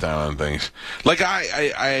their foot down on things.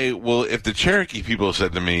 If the Cherokee people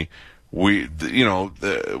said to me, we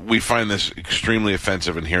find this extremely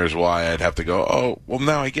offensive, and here's why, I'd have to go, oh, well,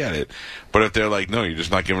 now I get it. But if they're like, no, you're just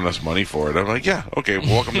not giving us money for it, I'm like, yeah, okay,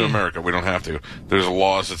 welcome to America. We don't have to. There's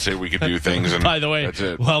laws that say we can do things, and by the way, that's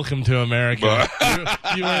it. Welcome to America.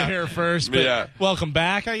 you were here first, but welcome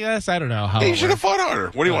back, I guess. I don't know how. Hey, you should have fought harder.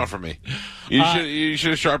 What do you want from me? You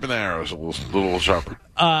should have sharpened the arrows a little sharper.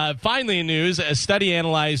 Finally, in news, a study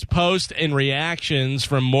analyzed posts and reactions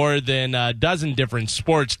from more than a dozen different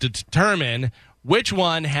sports to determine which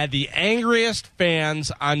one had the angriest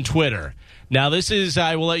fans on Twitter. Now, this is,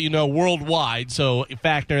 I will let you know, worldwide, so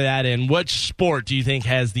factor that in. Which sport do you think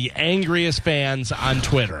has the angriest fans on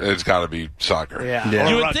Twitter? It's got to be soccer. Yeah.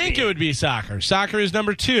 You would think it would be soccer. Soccer is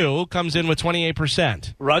number 2, comes in with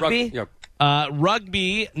 28%. Rugby? Yep.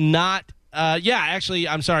 Rugby, not... actually,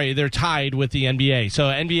 I'm sorry. They're tied with the NBA. So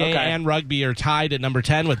NBA and rugby are tied at number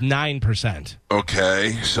 10 with 9%.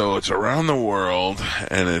 Okay, so it's around the world,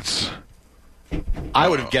 and it's... I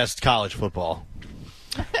would have guessed college football.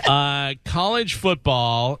 College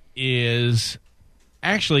football is...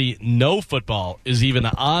 Actually, no football is even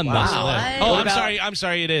on this list. Oh, I'm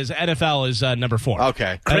sorry. It is. NFL is number 4.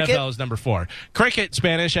 Okay. NFL is number 4. Cricket,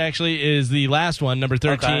 Spanish, actually, is the last one. Number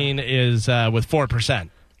 13 is with 4%.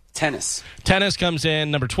 Tennis. Tennis comes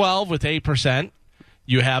in number 12 with 8%.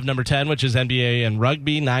 You have number 10, which is NBA and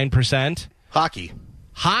rugby, 9%. Hockey.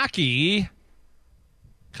 Hockey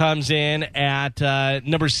comes in at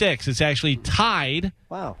number 6. It's actually tied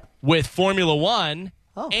with Formula One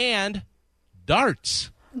and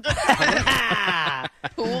darts. Ooh,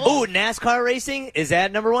 NASCAR racing? Is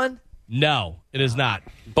that number 1? No, it is not.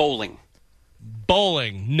 Bowling.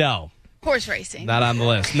 Bowling, no. Horse racing. Not on the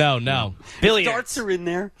list. No. Billiards. Darts are in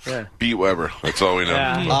there. Yeah. Beat Weber. That's all we know.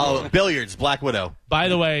 Yeah. Oh, billiards, Black Widow. By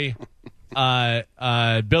the way,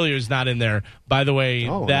 billiards not in there. By the way,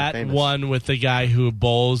 that famous. one with the guy who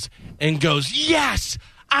bowls and goes, "Yes,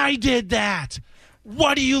 I did that.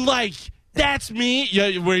 What do you like? That's me."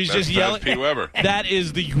 Yeah, where he's just yelling. That's Pete Weber. That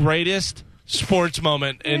is the greatest sports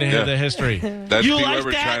moment in the history. That's You Pete like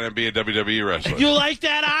Weber that? trying to be a WWE wrestler. You like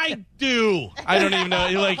that? I do. I don't even know.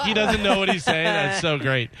 He doesn't know what he's saying. That's so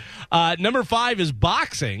great. Number 5 is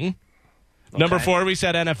boxing. Okay. Number 4, we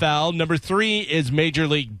said NFL. Number 3 is Major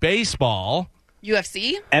League Baseball.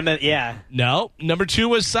 UFC? Yeah. No. Number 2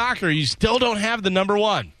 was soccer. You still don't have the number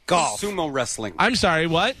 1. Golf. Sumo wrestling. I'm sorry,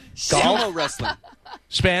 what? Sumo wrestling.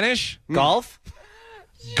 Spanish? Golf?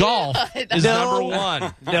 Golf is number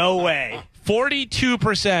 1. No way.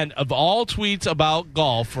 42% of all tweets about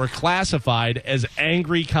golf were classified as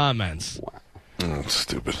angry comments. That's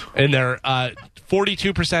stupid. And they're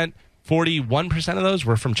 42%, 41% of those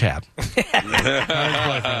were from Chad.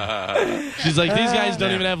 She's like, these guys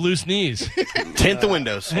don't even have loose knees. Tint the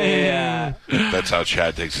windows. Yeah. That's how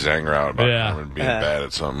Chad takes his anger out about being bad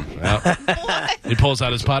at something. He pulls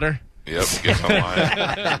out his putter. Yep, gets online.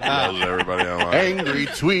 Yells at everybody online. Angry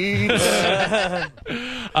tweets.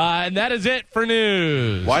 And that is it for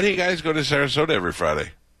news. Why do you guys go to Sarasota every Friday?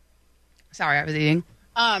 Sorry, I was eating.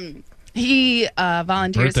 He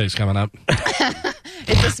volunteers. Birthday's coming up.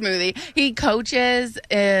 It's a smoothie. He coaches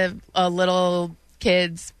a little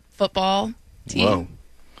kids football team.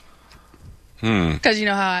 Whoa. Because you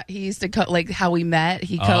know how he used to like how we met.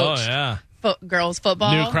 He coached girls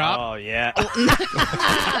football. New crop. Oh yeah.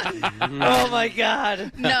 Oh my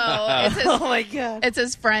God. No, it's his, Oh my God. it's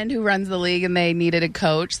his friend who runs the league, and they needed a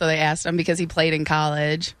coach, so they asked him because he played in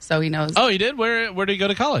college, so he knows. Oh, he did? Where did he go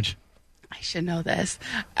to college? I should know this.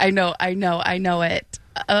 I know it.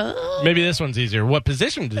 Maybe this one's easier. What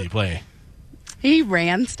position did he play? He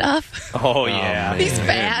ran stuff. Oh yeah. He's Man,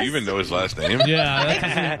 fast. do you even know his last name?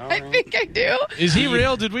 Yeah. I think I do. Is he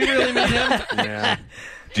real? Did we really meet him? Yeah.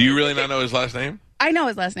 Do you really not know his last name? I know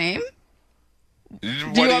his last name.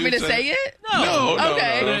 Do Do you want me to say it? No.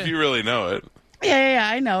 Okay. No, if you really know it. Yeah,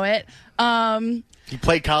 I know it. He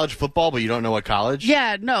played college football, but you don't know what college?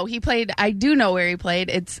 Yeah, no, he played. I do know where he played.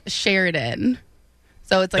 It's Sheridan.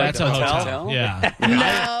 So it's like That's a hotel. Yeah. No.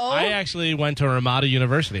 I actually went to Ramada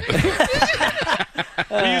University.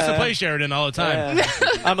 We used to play Sheridan all the time.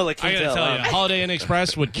 I'm a I gotta tell you, Holiday Inn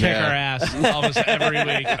Express would kick our ass almost every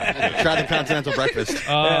week. Try the continental breakfast.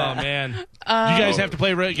 Oh man, you guys have to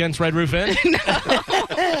play against Red Roof Inn.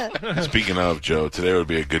 Speaking of, Joe, today would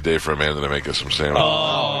be a good day for Amanda to make us some sandwiches.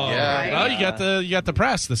 Oh yeah. Well, you got the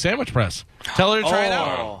press, the sandwich press. Tell her to try it out.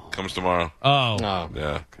 Tomorrow. Comes tomorrow. Oh,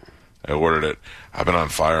 Yeah. I ordered it. I've been on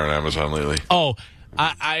fire on Amazon lately. oh,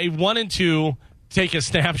 I wanted to take a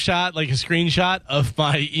snapshot, like a screenshot of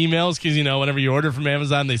my emails, because whenever you order from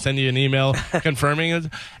Amazon, they send you an email confirming it.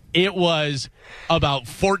 It was about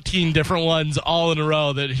 14 different ones all in a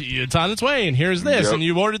row that it's on its way, and here's this, Yep. and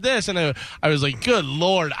you ordered this, and I was like, good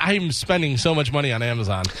Lord, I'm spending so much money on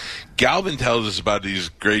Amazon. Galvin tells us about these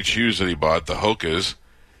great shoes that he bought, the Hokas.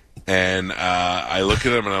 And I look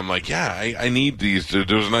at them and I'm like, yeah, I need these.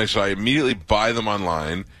 Those are nice. So I immediately buy them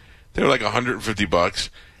online. They were like $150,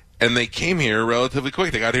 and they came here relatively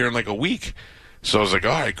quick. They got here in like a week. So I was like,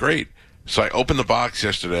 all right, great. So I opened the box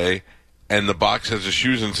yesterday, and the box has the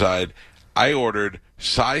shoes inside. I ordered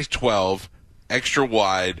size 12, extra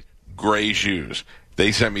wide, gray shoes.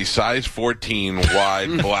 They sent me size 14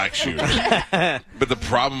 wide black shoes. But the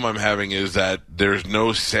problem I'm having is that there's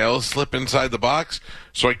no sales slip inside the box,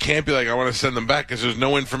 so I can't be like, I want to send them back because there's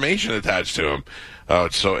no information attached to them. Oh,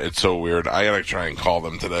 it's so weird. I got to try and call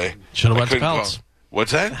them today. Should have I went to couldn't Peltz. call.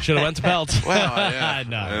 What's that? Should have went to Peltz. Well, yeah.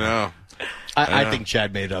 No. I know. I think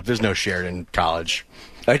Chad made it up. There's no Sheridan College.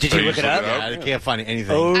 Did you you look it look up? it up? I can't find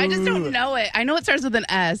anything. I just don't know it. I know it starts with an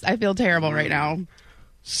S. I feel terrible right now.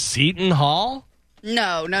 Seton Hall?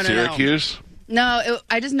 No. Syracuse? No,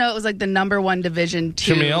 I just know it was like the #1 Division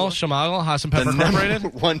 2. Shamil, Hassan Pepper Incorporated?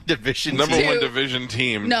 Number one division Number team. one Two. division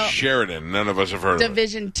team, No. Sheridan. None of us have heard of it.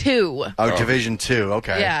 Division 2. Oh, Division 2.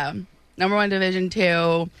 Okay. Yeah. #1 Division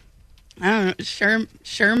 2. I don't know.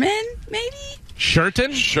 Sherman, maybe?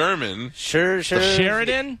 Shirton? Sherman. Sure.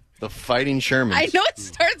 Sheridan? The Fighting Shermans. I know it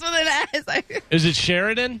starts with an S. Is it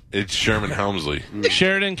Sheridan? It's Sherman Helmsley.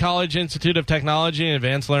 Sheridan College Institute of Technology and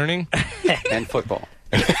Advanced Learning? And football.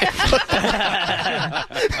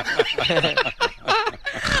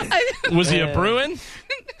 Was he a Bruin?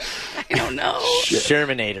 I don't know.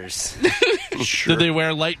 Shermanators. Did they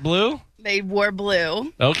wear light blue? They wore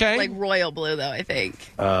blue. Okay. Like royal blue, though, I think.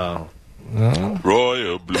 Oh.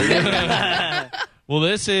 Royal Blue. Well,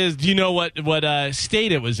 this is. Do you know what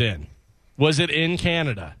state it was in? Was it in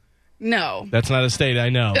Canada? No. That's not a state, I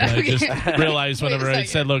know. But I Okay. just realized Wait a whenever it second.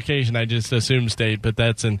 said location, I just assumed state, but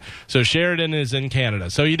that's in. So Sheridan is in Canada.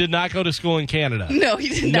 So you did not go to school in Canada? No, he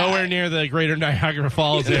did not. Nowhere near the greater Niagara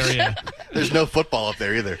Falls area. There's no football up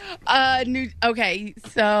there either. Okay,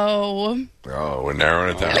 so... Oh, we're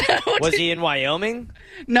narrowing it down. Was he in Wyoming?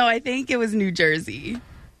 No, I think it was New Jersey.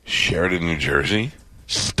 Sheridan, New Jersey.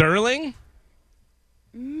 Sterling?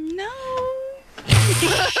 No.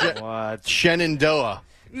 What? Shenandoah.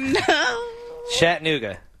 No.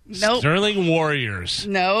 Chattanooga. Nope. Sterling Warriors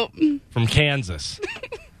Nope. from Kansas.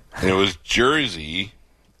 And it was Jersey.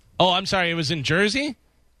 Oh, I'm sorry. It was in Jersey?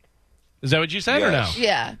 Is that what you said or no? Yes.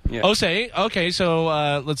 Yeah. Yeah. Oh, okay.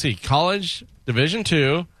 So let's see. College, Division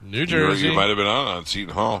II, New Jersey. You might have been on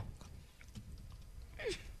Seton Hall.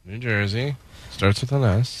 New Jersey. Starts with an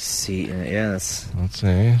S. Seton, yes. Let's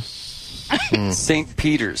see. St.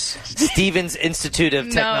 Peter's. Stevens Institute of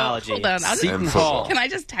Technology. No, hold on. Seton And Hall. Can I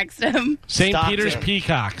just text him? St. Stockton. Peter's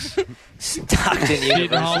Peacocks. Stockton Seton Hall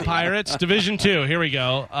University. Pirates. Division II. Here we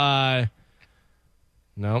go.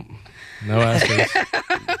 Nope. No S's.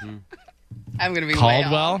 I'm going to be way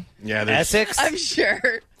Caldwell. off. Yeah, there's Essex? I'm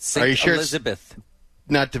sure. St. Are you sure it's- Elizabeth.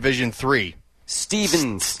 not Division 3.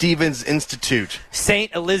 Stevens. Stevens Institute.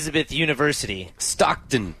 St. Elizabeth University.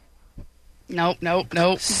 Stockton.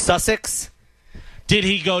 Nope. Sussex? Did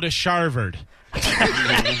he go to Sharvard?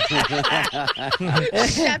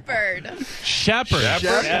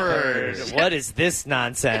 Shepherd. What is this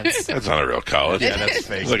nonsense? That's not a real college. Yeah, that's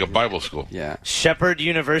fake. It's like a Bible school. Yeah. Shepherd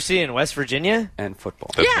University in West Virginia? And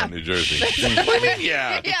football. That's Yeah. not New Jersey. What do you mean,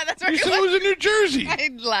 yeah? Yeah, that's where You it said it was in New Jersey. I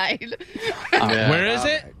lied. Where is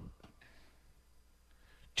it?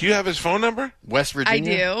 Do you have his phone number? West I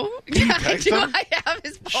Virginia. do. Yeah, I text do. him? I have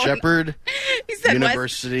his phone. Shepherd He said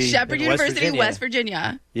University. Shepherd in West University, Virginia. West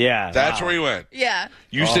Virginia. Yeah. That's wow. where he went. Yeah.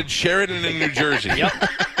 You said Sheridan in New Jersey. Yep.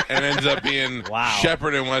 And ends up being Wow.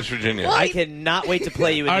 Shepherd in West Virginia. I cannot wait to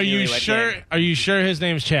play you in Are the you newlywed sure? game. Are you sure his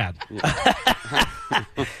name's Chad?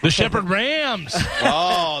 The Shepherd Rams.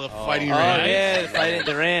 Oh, the Fighting Oh, Rams. yeah, fighting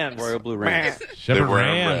the Rams. Royal Blue Rams. Shepherd were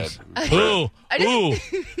Rams. red. Ooh.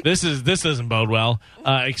 This doesn't bode well.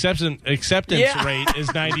 Acceptance Yeah. rate is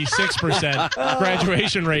 96%.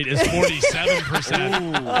 Graduation rate is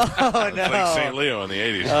 47%. Oh, It's like St. Leo in the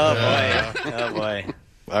 80s. Oh, boy.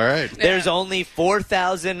 All right. There's only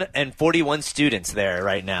 4,041 students there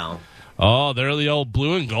right now. Oh, they're the old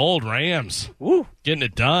blue and gold Rams. Woo. Getting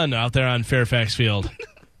it done out there on Fairfax Field.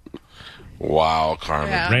 Wow, Carmen.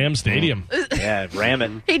 Yeah. Ram Stadium. Yeah, ram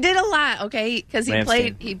it. He did a lot, okay? Because he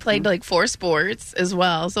Ramstein. played like 4 sports as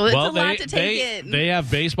well. So it's a lot to take in. They have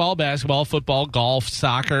baseball, basketball, football, golf,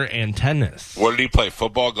 soccer, and tennis. What did he play?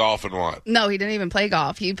 Football, golf, and what? No, he didn't even play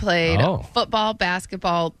golf. He played football,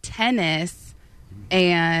 basketball, tennis,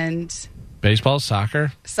 and Baseball,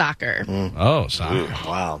 soccer? soccer. Oh, soccer.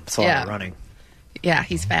 Wow. It's a lot Yeah. of running. Yeah,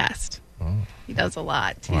 he's fast. He does a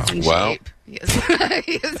lot. He's in Well- shape. He is,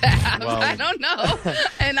 he is fast. I don't know.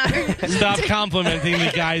 And Stop complimenting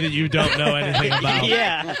the guy that you don't know anything about.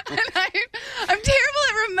 Yeah. I'm terrible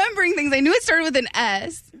at remembering things. I knew it started with an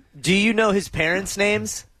S. Do you know his parents'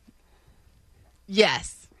 names?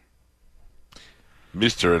 Yes.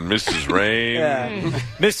 Mr. and Mrs. Rain.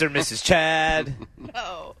 Mr. and Mrs. Chad.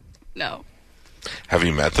 No. Have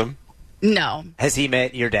you met them? No. Has he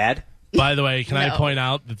met your dad? By the way, can I No. point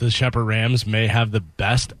out that the Shepherd Rams may have the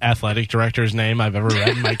best athletic director's name I've ever read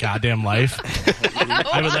in my goddamn life?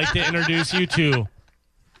 I would like to introduce you to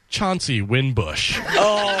Chauncey Winbush.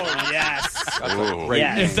 Oh, yes. Oh,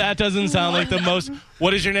 Yes. If that doesn't sound like the most...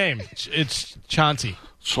 What is your name? It's Chauncey.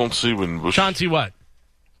 Chauncey Winbush. Chauncey what?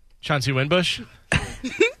 Chauncey Winbush?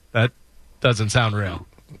 That doesn't sound real.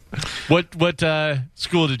 What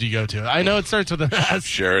school did you go to? I know it starts with an S.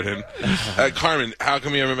 Sheridan. Carmen, how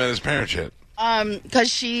come you haven't met his parents yet?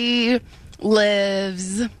 Because she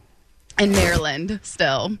lives in Maryland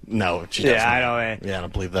still. No, she doesn't. Yeah, I know. Yeah, I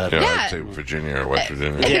don't believe that. Yeah, Yeah. I'd say Virginia or West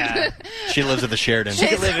Virginia. Yeah. She lives at the Sheridan. She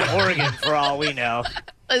could live in Oregon for all we know.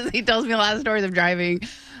 He tells me a lot of stories of driving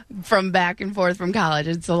from back and forth from college.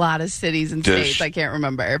 It's a lot of cities and Does states she- I can't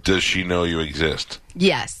remember. Does she know you exist?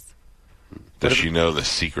 Yes. Does she know the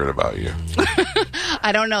secret about you?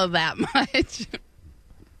 I don't know that much.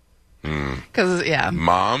 Because, yeah.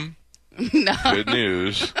 Mom, No. good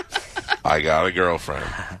news. I got a girlfriend,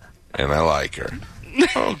 and I like her.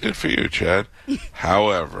 Oh, good for you, Chad.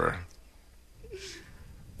 However,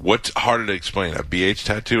 what's harder to explain, a BH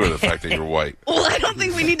tattoo or the fact that you're white? Well, I don't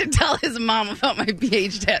think we need to tell his mom about my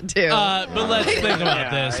BH tattoo. But let's think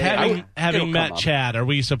about this. Having It'll met come up. Chad, are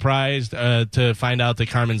we surprised to find out that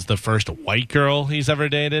Carmen's the first white girl he's ever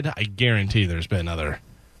dated? I guarantee there's been other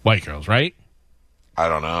white girls, right? I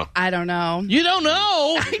don't know. I don't know. You don't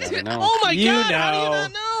know? know. Oh, my You God. How do you know.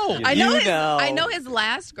 not know? I know, You know. I know his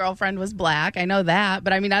last girlfriend was black. I know that,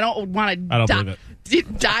 but I mean, I don't want to. I don't believe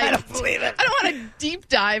it. Dive. I don't believe it. I don't want to deep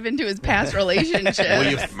dive into his past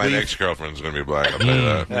relationship. My next girlfriend's going to be black. I'll tell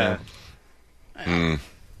you that.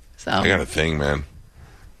 So, I got a thing, man.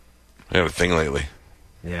 I got a thing lately.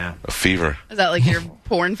 Yeah. A fever. is that like your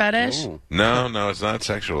porn fetish? Ooh. No, it's not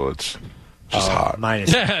sexual. It's just hot. Mine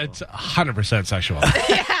is. It's 100% sexual.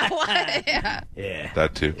 Yeah, what? Yeah. Yeah.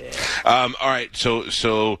 That too. All right.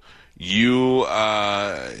 So you,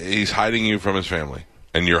 he's hiding you from his family,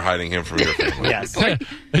 and you're hiding him from your family. Yes.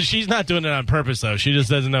 She's not doing it on purpose, though. She just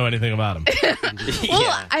doesn't know anything about him. Well,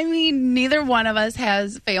 Yeah. I mean, neither one of us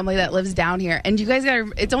has family that lives down here, and you guys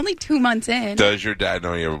it's only 2 months in. Does your dad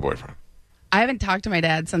know you have a boyfriend? I haven't talked to my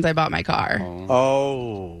dad since I bought my car.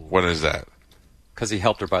 Oh. When is that? Because he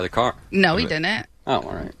helped her buy the car. No, he didn't. Oh,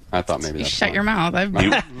 all right. I thought maybe You that's shut why. your mouth. He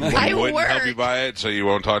I wouldn't work. help you buy it, so you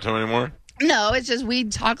won't talk to him anymore? No, it's just we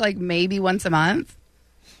talk like maybe once a month.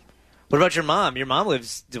 What about your mom? Your mom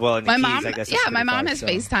lives, well, in the My Keys, mom, I guess. yeah, my mom has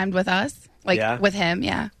FaceTimed with us, like Yeah? with him,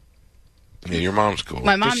 yeah. Yeah, your mom's cool.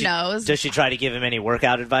 My mom knows. Does she try to give him any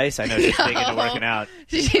workout advice? I know she's big into working out.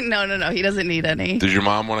 No. He doesn't need any. Did your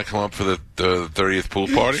mom want to come up for the 30th pool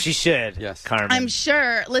party? She should. Yes. Carmen. I'm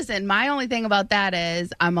sure. Listen, my only thing about that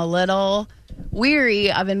is I'm a little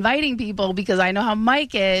weary of inviting people because I know how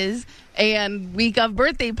Mike is. And week of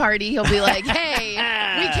birthday party, he'll be like, hey,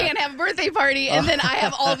 we can't have a birthday party. And then I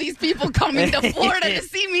have all these people coming to Florida to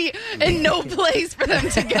see me and no place for them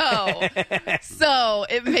to go. So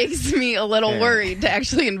it makes me a little worried to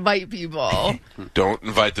actually invite people. Don't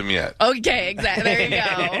invite them yet. Okay, exactly. There you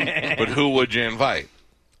go. But who would you invite?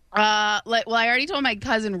 I already told my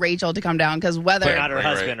cousin Rachel to come down because whether But not her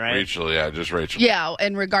husband, right? Rachel, yeah, just Rachel. Yeah,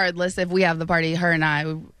 and regardless, if we have the party, her and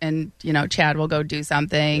I and Chad will go do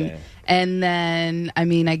something, and then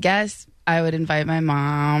I guess I would invite my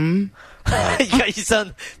mom. You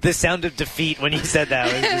sound the sound of defeat when you said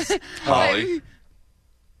that. Was just, Holly,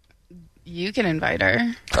 you can invite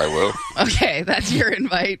her. I will. Okay, that's your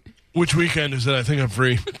invite. Which weekend is it? I think I'm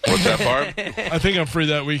free. What's that, Barb? I think I'm free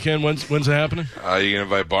that weekend. When's it happening? You gonna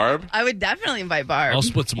invite Barb? I would definitely invite Barb. I'll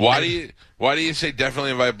split some. Why do you say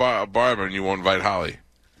definitely invite Barb and you won't invite Holly?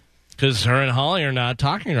 Because her and Holly are not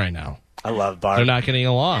talking right now. I love Barb. They're not getting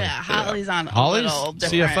along. Yeah, Holly's on a Holly's little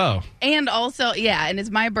different. CFO. And also, and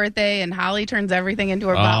it's my birthday, and Holly turns everything into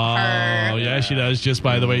about her. Oh, yeah, she does, just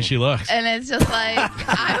by the way she looks. And it's just like,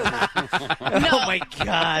 no. Oh, my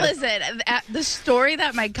God. Listen, the story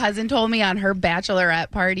that my cousin told me on her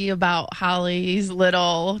bachelorette party about Holly's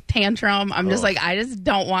little tantrum, I'm just like, I just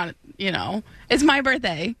don't want, it's my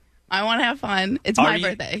birthday. I want to have fun. It's my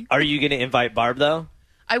birthday. Are you going to invite Barb, though?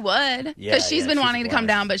 I would, because she's been wanting to come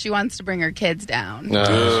down, but she wants to bring her kids down.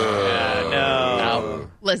 No.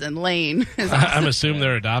 Listen, Lane is I'm assuming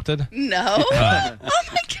they're adopted? No. Oh, my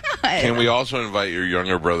God. Can we also invite your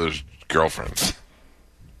younger brother's girlfriend?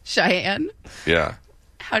 Cheyenne? Yeah.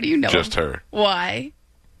 How do you know? Just her. Why?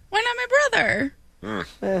 Why not my brother?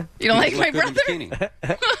 You don't like my brother?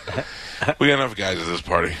 We got enough guys at this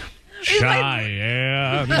party.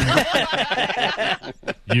 Cheyenne.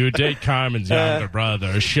 You date Carmen's younger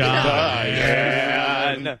brother,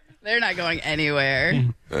 Cheyenne. They're not going anywhere.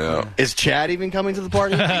 Yeah. Is Chad even coming to the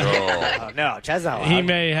party? No. No, Chad's not allowed. He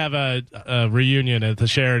may have a reunion at the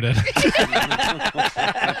Sheridan.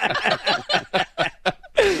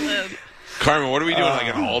 Carmen, what are we doing?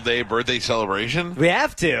 Like an all-day birthday celebration? We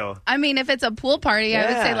have to. I mean, if it's a pool party, I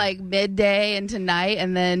would say like midday and tonight,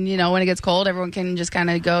 and then when it gets cold, everyone can just kind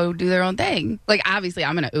of go do their own thing. Like obviously,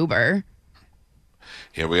 I'm gonna Uber.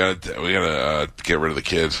 Yeah, we gotta get rid of the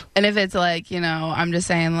kids. And if it's like I'm just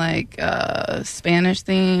saying like Spanish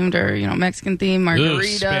themed or Mexican themed margaritas, Ooh,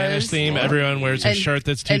 Spanish theme. Everyone wears a shirt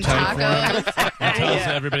that's too tight for them. And tells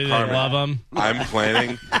everybody they love them. I'm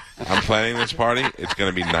planning this party. It's going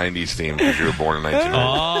to be 90s themed because you were born in 1990.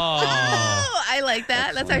 Oh, I like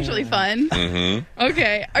that. That's actually fun. Mm-hmm.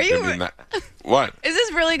 Okay, are you? What? Is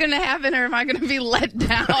this really going to happen, or am I going to be let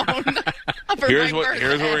down? Here's what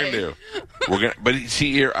we're going to do. But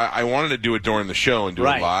see here, I wanted to do it during the show and do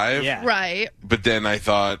it live. Yeah. Right. But then I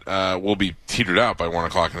thought we'll be teetered out by 1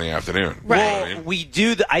 o'clock in the afternoon. Right. You know what I mean? We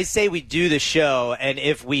do. I say we do the show, and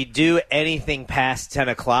if we do anything past 10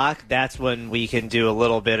 o'clock, that's when we can do a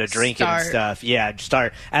little bit of drinking and stuff. Yeah,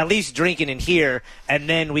 start at least drinking in here, and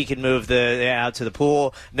then we can move out to the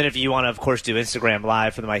pool. And then if you want to, of course, do Instagram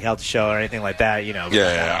Live for the Mike Health Show or anything like that,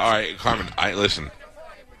 Yeah. All right, Carmen. Listen.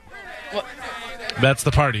 What? That's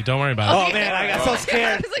the party. Don't worry about it. Oh man, I got so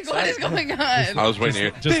scared. I was like, what is going on? I was waiting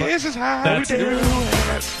here. This is how we do it.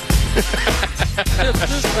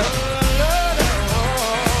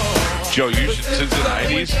 Joe, you should, since the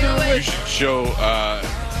 90s, you should show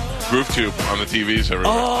GrooveTube on the TVs everywhere.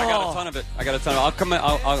 I got a ton of it. I'll come.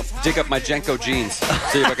 I'll dig up my Jenko jeans.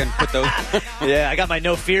 See if I can put those. Yeah, I got my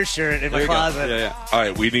No Fear shirt in my closet. Yeah. All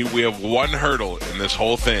right, we have one hurdle in this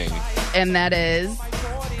whole thing. And that is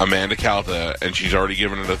Amanda Calta, and she's already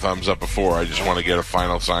given it a thumbs up before. I just want to get a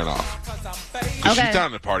final sign off. Okay. She's down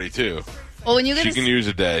at the party too. Well, when you get she can use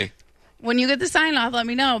a day. When you get the sign off, let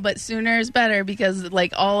me know. But sooner is better because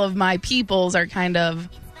like all of my peoples are kind of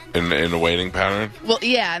in a waiting pattern. Well,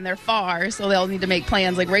 yeah, and they're far, so they'll need to make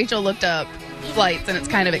plans. Like Rachel looked up flights, and it's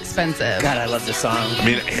kind of expensive. God, I love this song. I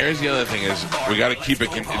mean, here's the other thing: is we got to keep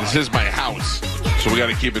it. This is my house, so we got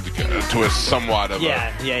to keep it to a somewhat of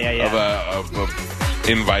a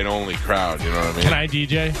invite only crowd. You know what I mean? Can I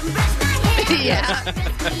DJ? Yeah.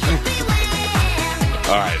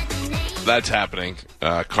 All right, that's happening.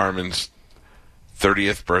 Carmen's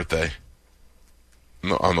 30th birthday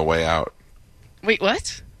on the way out. Wait,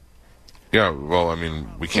 what? Yeah, well, I mean,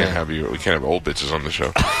 we can't have old bitches on the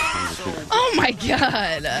show. Oh my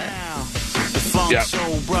God. Funk Yep.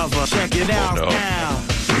 Soul Brother, check it out no. now.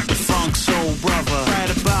 The Funk Soul Brother,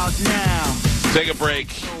 right about now. Take a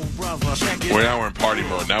break. Soul Brother, check it We're in party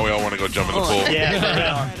mode. Now we all want to go jump in the pool.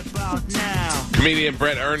 right about now. Comedian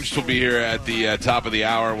Brett Ernst will be here at the top of the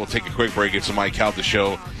hour. We'll take a quick break. It's the Mike Calta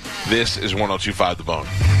Show. This is 102.5 The Bone.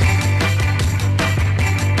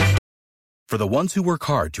 For the ones who work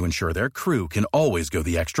hard to ensure their crew can always go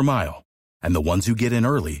the extra mile, and the ones who get in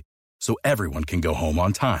early so everyone can go home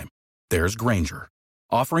on time, there's Grainger,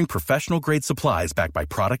 offering professional-grade supplies backed by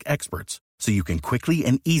product experts so you can quickly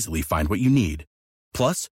and easily find what you need.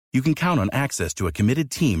 Plus, you can count on access to a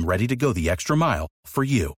committed team ready to go the extra mile for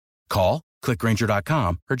you. Call, click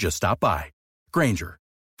Grainger.com, or just stop by. Grainger,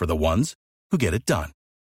 for the ones who get it done.